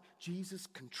sovereignty. Jesus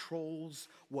controls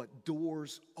what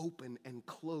doors open and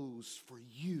close for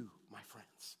you, my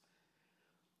friends,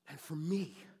 and for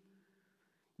me.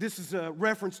 This is a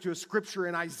reference to a scripture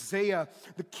in Isaiah.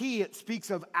 The key, it speaks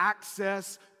of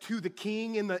access to the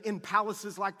king. In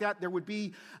palaces like that, there would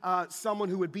be someone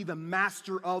who would be the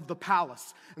master of the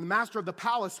palace. And the master of the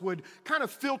palace would kind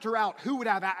of filter out who would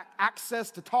have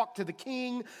access to talk to the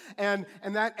king. And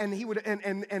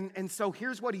so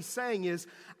here's what he's saying is,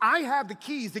 I have the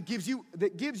keys that gives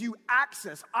you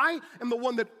access. I am the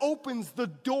one that opens the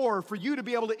door for you to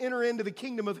be able to enter into the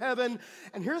kingdom of heaven.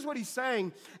 And here's what he's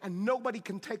saying, and nobody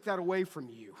can take that away from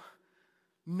you.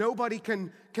 Nobody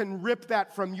can rip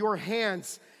that from your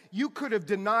hands. You could have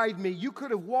denied me. You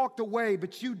could have walked away,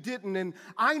 but you didn't. And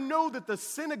I know that the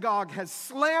synagogue has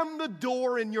slammed the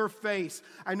door in your face.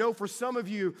 I know for some of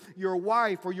you, your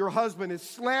wife or your husband has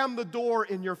slammed the door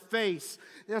in your face.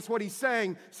 That's what he's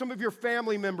saying. Some of your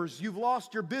family members, you've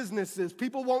lost your businesses.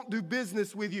 People won't do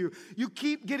business with you. You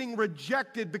keep getting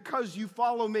rejected because you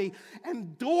follow me.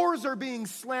 And doors are being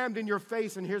slammed in your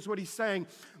face. And here's what he's saying.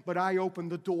 But I open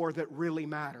the door that really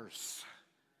matters.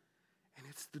 And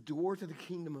it's the door to the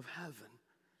kingdom of heaven.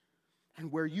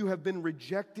 And where you have been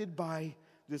rejected by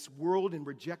this world and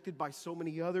rejected by so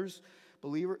many others,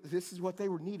 believer, this is what they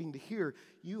were needing to hear.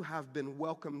 You have been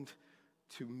welcomed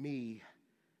to me,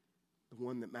 the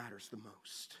one that matters the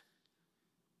most.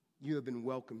 You have been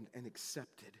welcomed and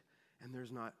accepted. And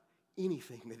there's not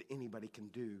anything that anybody can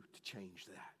do to change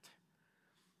that.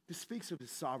 This speaks of his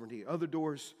sovereignty. Other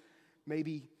doors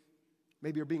maybe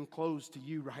are being closed to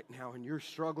you right now, and you're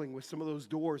struggling with some of those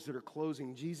doors that are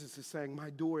closing. Jesus is saying,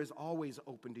 my door is always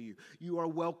open to you. You are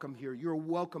welcome here. You're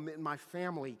welcome in my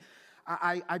family.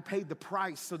 I paid the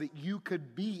price so that you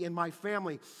could be in my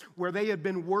family. Where they had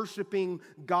been worshiping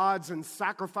gods and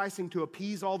sacrificing to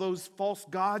appease all those false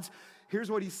gods,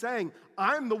 here's what he's saying.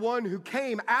 I'm the one who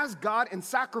came as God and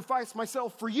sacrificed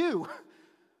myself for you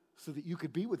so that you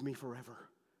could be with me forever.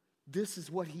 This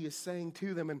is what he is saying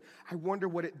to them, and I wonder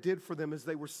what it did for them as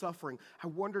they were suffering. I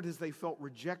wondered as they felt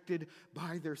rejected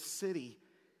by their city,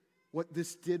 what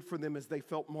this did for them as they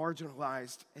felt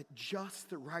marginalized at just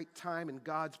the right time in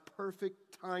God's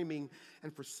perfect timing.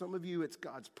 And for some of you, it's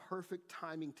God's perfect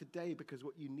timing today, because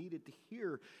what you needed to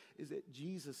hear is that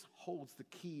Jesus holds the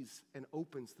keys and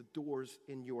opens the doors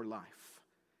in your life.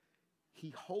 He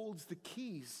holds the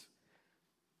keys.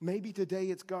 Maybe today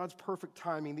it's God's perfect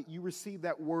timing that you receive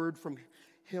that word from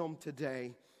him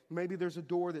today. Maybe there's a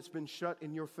door that's been shut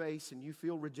in your face and you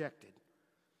feel rejected.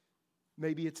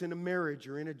 Maybe it's in a marriage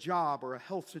or in a job or a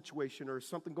health situation or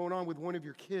something going on with one of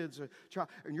your kids or child,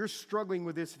 and you're struggling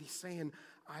with this, and he's saying,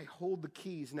 I hold the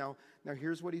keys. Now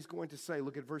here's what he's going to say.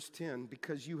 Look at verse 10.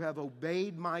 Because you have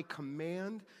obeyed my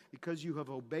command, because you have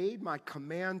obeyed my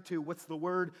command to, what's the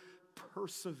word?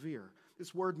 Persevere.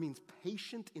 This word means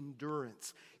patient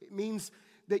endurance. It means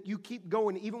that you keep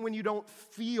going even when you don't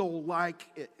feel like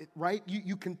it, right?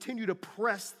 You continue to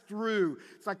press through.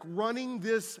 It's like running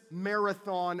this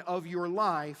marathon of your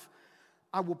life.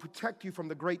 I will protect you from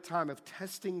the great time of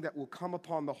testing that will come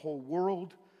upon the whole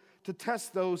world, to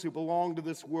test those who belong to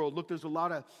this world. Look, there's a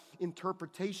lot of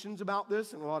interpretations about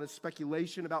this and a lot of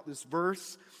speculation about this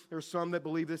verse. There are some that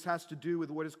believe this has to do with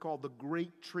what is called the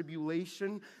Great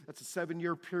Tribulation. That's a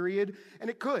 7-year period, and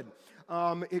it could.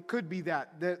 It could be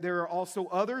that. There are also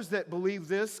others that believe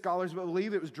this. Scholars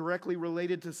believe it was directly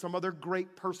related to some other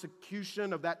great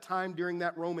persecution of that time during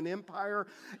that Roman Empire.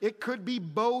 It could be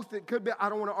both. It could be, I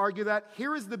don't want to argue that.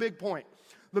 Here is the big point.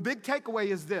 The big takeaway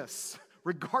is this.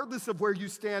 Regardless of where you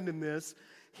stand in this,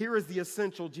 here is the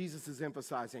essential Jesus is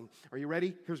emphasizing. Are you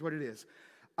ready? Here's what it is.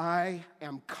 I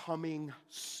am coming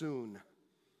soon.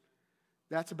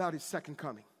 That's about his second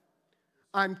coming.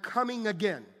 I'm coming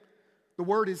again. The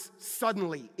word is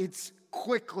suddenly. It's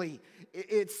quickly.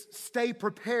 It's stay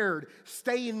prepared.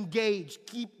 Stay engaged.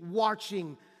 Keep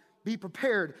watching. Be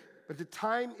prepared. But the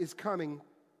time is coming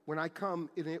when I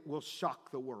come and it will shock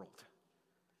the world.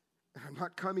 And I'm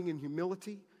not coming in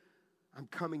humility. I'm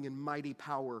coming in mighty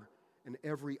power, and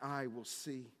every eye will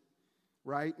see,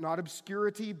 right? Not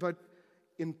obscurity, but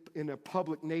in a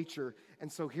public nature. And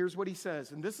so here's what he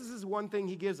says, and this is his one thing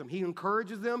he gives them. He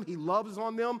encourages them. He loves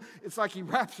on them. It's like he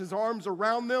wraps his arms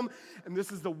around them, and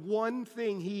this is the one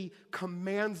thing he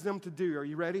commands them to do. Are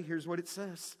you ready? Here's what it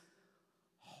says.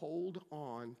 Hold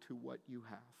on to what you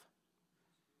have.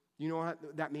 You know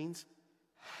what that means?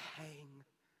 Hang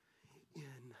in.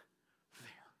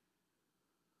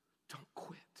 Don't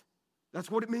quit. That's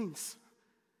what it means.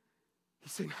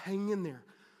 He's saying, hang in there.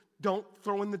 Don't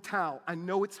throw in the towel. I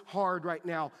know it's hard right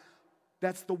now.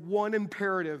 That's the one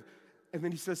imperative. And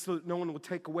then he says, so that no one will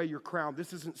take away your crown.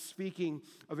 This isn't speaking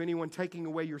of anyone taking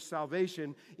away your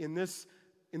salvation. In this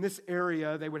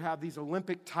area, they would have these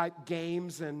Olympic-type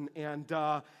games and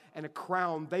a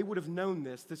crown. They would have known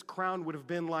this. This crown would have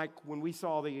been like when we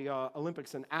saw the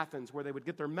Olympics in Athens, where they would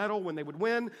get their medal when they would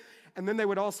win, and then they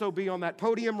would also be on that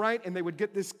podium, right? And they would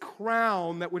get this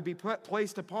crown that would be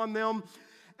placed upon them.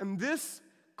 And this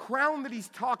crown that he's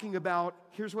talking about,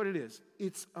 here's what it is.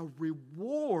 It's a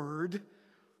reward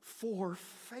for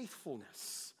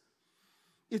faithfulness.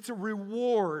 It's a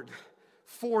reward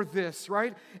for this,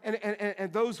 right?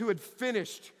 And those who had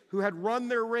finished, who had run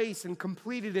their race and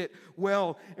completed it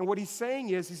well. And what he's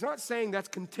saying is, he's not saying that's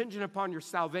contingent upon your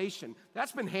salvation.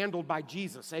 That's been handled by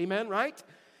Jesus, amen, right?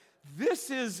 This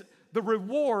is the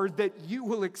reward that you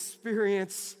will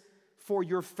experience for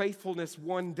your faithfulness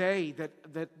one day,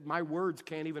 that my words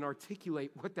can't even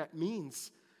articulate what that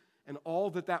means and all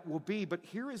that will be. But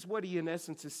here is what he, in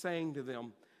essence, is saying to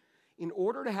them. In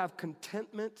order to have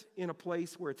contentment in a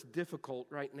place where it's difficult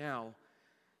right now,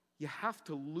 you have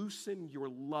to loosen your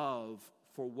love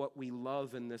for what we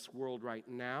love in this world right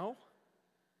now.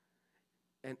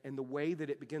 And the way that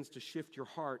it begins to shift your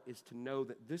heart is to know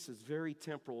that this is very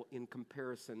temporal in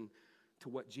comparison to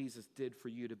what Jesus did for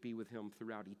you to be with him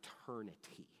throughout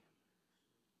eternity.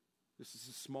 This is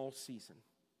a small season.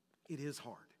 It is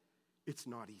hard. It's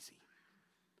not easy.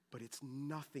 But it's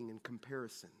nothing in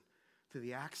comparison to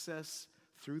the access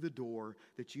through the door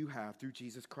that you have through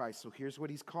Jesus Christ. So here's what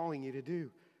he's calling you to do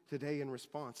today in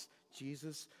response.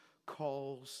 Jesus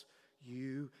calls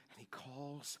you and he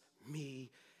calls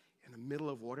me in the middle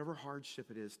of whatever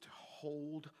hardship it is to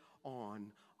hold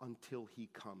on until he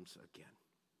comes again.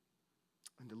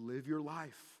 And to live your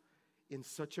life in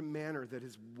such a manner that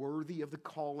is worthy of the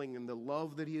calling and the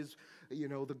love that he is,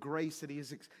 the grace that he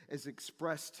has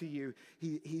expressed to you.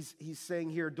 He's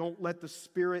saying here, don't let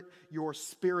your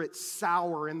spirit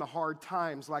sour in the hard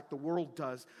times like the world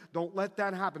does. Don't let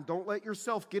that happen. Don't let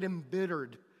yourself get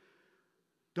embittered.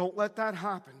 Don't let that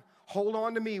happen. Hold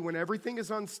on to me when everything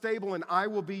is unstable, and I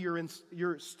will be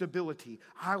your stability.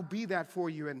 I'll be that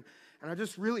for you. And I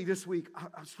just really this week,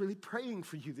 I was really praying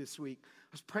for you this week.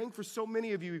 I was praying for so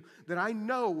many of you that I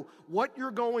know what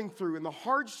you're going through and the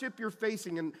hardship you're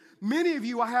facing. And many of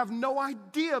you, I have no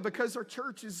idea because our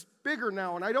church is bigger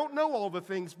now and I don't know all the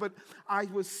things, but I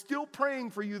was still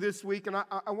praying for you this week. And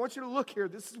I want you to look here.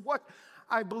 This is what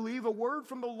I believe a word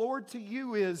from the Lord to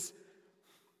you is.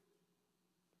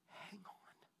 Hang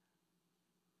on.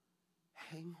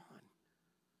 Hang on.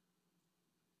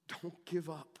 Don't give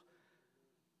up.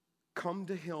 Come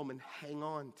to him and hang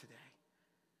on today.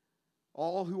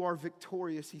 All who are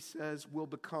victorious, he says, will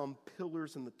become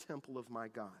pillars in the temple of my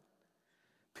God.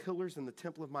 Pillars in the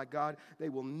temple of my God. They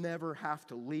will never have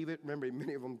to leave it. Remember,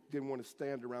 many of them didn't want to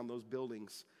stand around those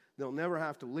buildings. They'll never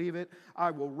have to leave it.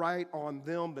 I will write on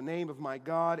them the name of my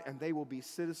God, and they will be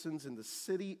citizens in the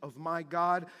city of my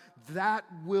God. That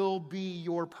will be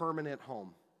your permanent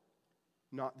home,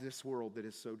 not this world that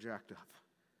is so jacked up.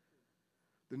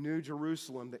 The new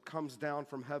Jerusalem that comes down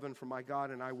from heaven from my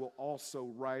God, and I will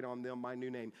also write on them my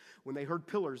new name. When they heard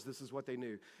pillars, this is what they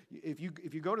knew. If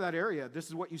you go to that area, this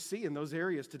is what you see in those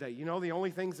areas today. You know the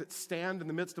only things that stand in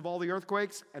the midst of all the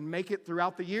earthquakes and make it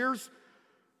throughout the years?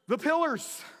 The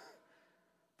pillars.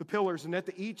 The pillars, and at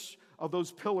each of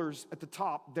those pillars at the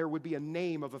top, there would be a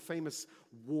name of a famous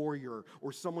warrior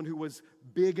or someone who was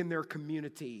big in their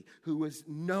community, who was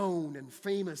known and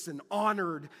famous and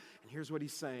honored. And here's what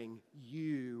he's saying: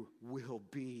 you will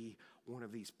be one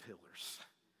of these pillars.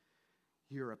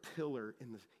 You're a pillar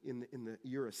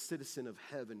you're a citizen of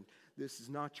heaven. This is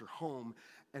not your home.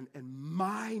 And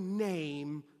my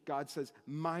name, God says,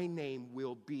 my name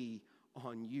will be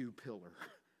on you, pillar,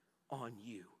 on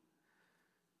you.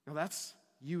 Now that's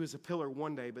you as a pillar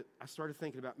one day, but I started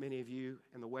thinking about many of you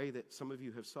and the way that some of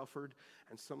you have suffered,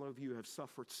 and some of you have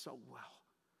suffered so well.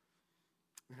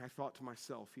 And I thought to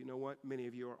myself, you know what? Many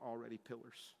of you are already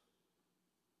pillars.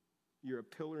 You're a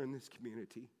pillar in this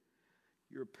community.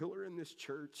 You're a pillar in this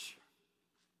church.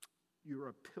 You're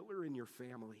a pillar in your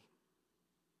family.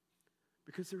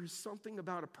 Because there is something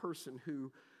about a person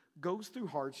who goes through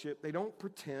hardship. They don't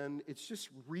pretend. It's just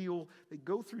real. They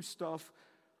go through stuff.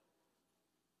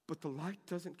 But the light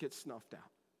doesn't get snuffed out.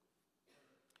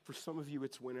 For some of you,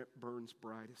 it's when it burns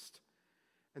brightest.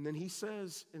 And then he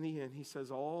says, in the end, he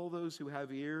says, all those who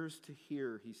have ears to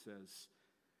hear, he says.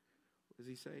 What does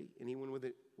he say? Anyone with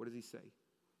it, what does he say?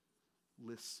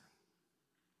 Listen.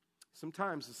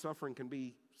 Sometimes the suffering can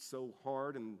be so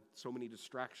hard and so many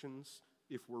distractions.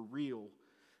 If we're real,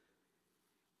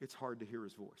 it's hard to hear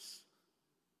his voice.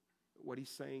 What he's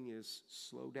saying is,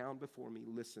 slow down before me,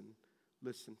 listen.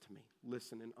 Listen to me.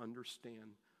 Listen and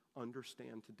understand.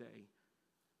 Understand today.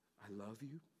 I love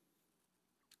you.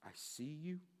 I see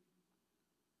you.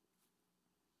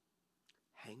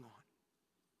 Hang on.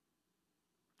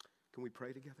 Can we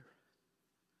pray together?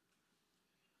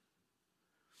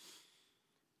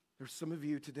 There's some of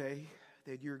you today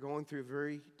that you're going through a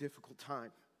very difficult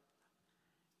time.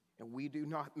 And we do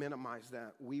not minimize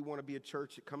that. We want to be a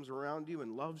church that comes around you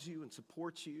and loves you and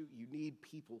supports you. You need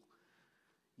people.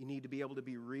 You need to be able to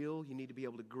be real. You need to be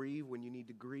able to grieve when you need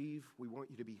to grieve. We want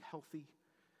you to be healthy.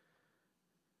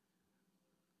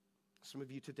 Some of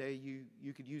you today,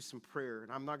 you could use some prayer.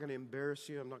 And I'm not going to embarrass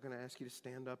you. I'm not going to ask you to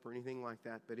stand up or anything like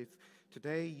that. But if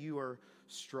today you are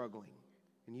struggling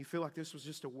and you feel like this was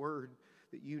just a word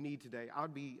that you need today,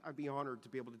 I'd be honored to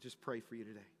be able to just pray for you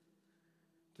today.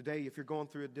 Today, if you're going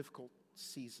through a difficult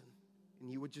season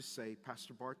and you would just say,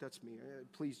 Pastor Bart, that's me.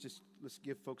 Please let's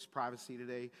give folks privacy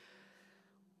today.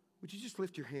 Would you just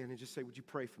lift your hand and just say, would you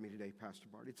pray for me today, Pastor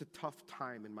Bart? It's a tough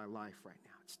time in my life right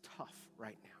now. It's tough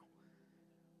right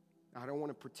now. I don't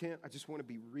want to pretend. I just want to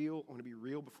be real. I want to be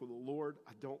real before the Lord.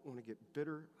 I don't want to get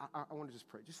bitter. I want to just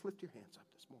pray. Just lift your hands up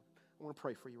this morning. I want to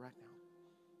pray for you right now.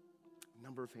 A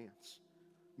number of hands.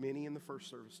 Many in the first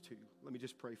service too. Let me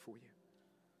just pray for you.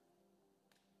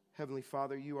 Heavenly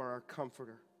Father, you are our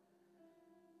comforter.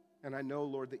 And I know,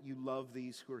 Lord, that you love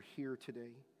these who are here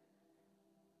today.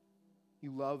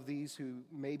 You love these who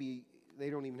maybe they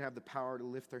don't even have the power to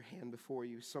lift their hand before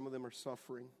you. Some of them are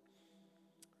suffering.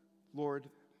 Lord,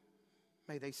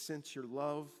 may they sense your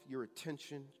love, your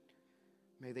attention.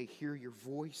 May they hear your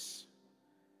voice.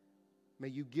 May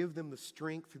you give them the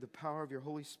strength through the power of your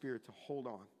Holy Spirit to hold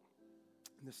on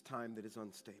in this time that is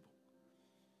unstable.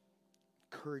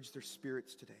 Encourage their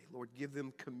spirits today. Lord, give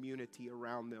them community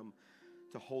around them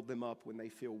to hold them up when they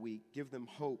feel weak. Give them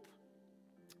hope.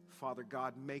 Father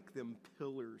God, make them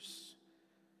pillars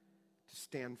to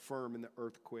stand firm in the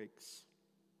earthquakes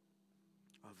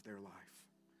of their life.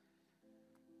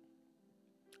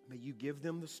 May you give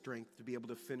them the strength to be able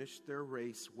to finish their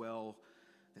race well,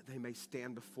 that they may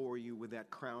stand before you with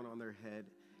that crown on their head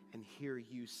and hear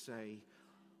you say,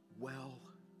 well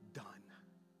done,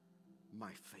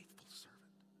 my faithful servant.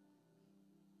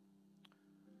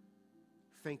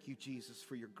 Thank you, Jesus,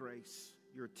 for your grace,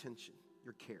 your attention,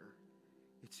 your care.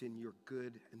 It's in your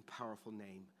good and powerful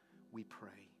name we pray.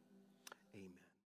 Amen.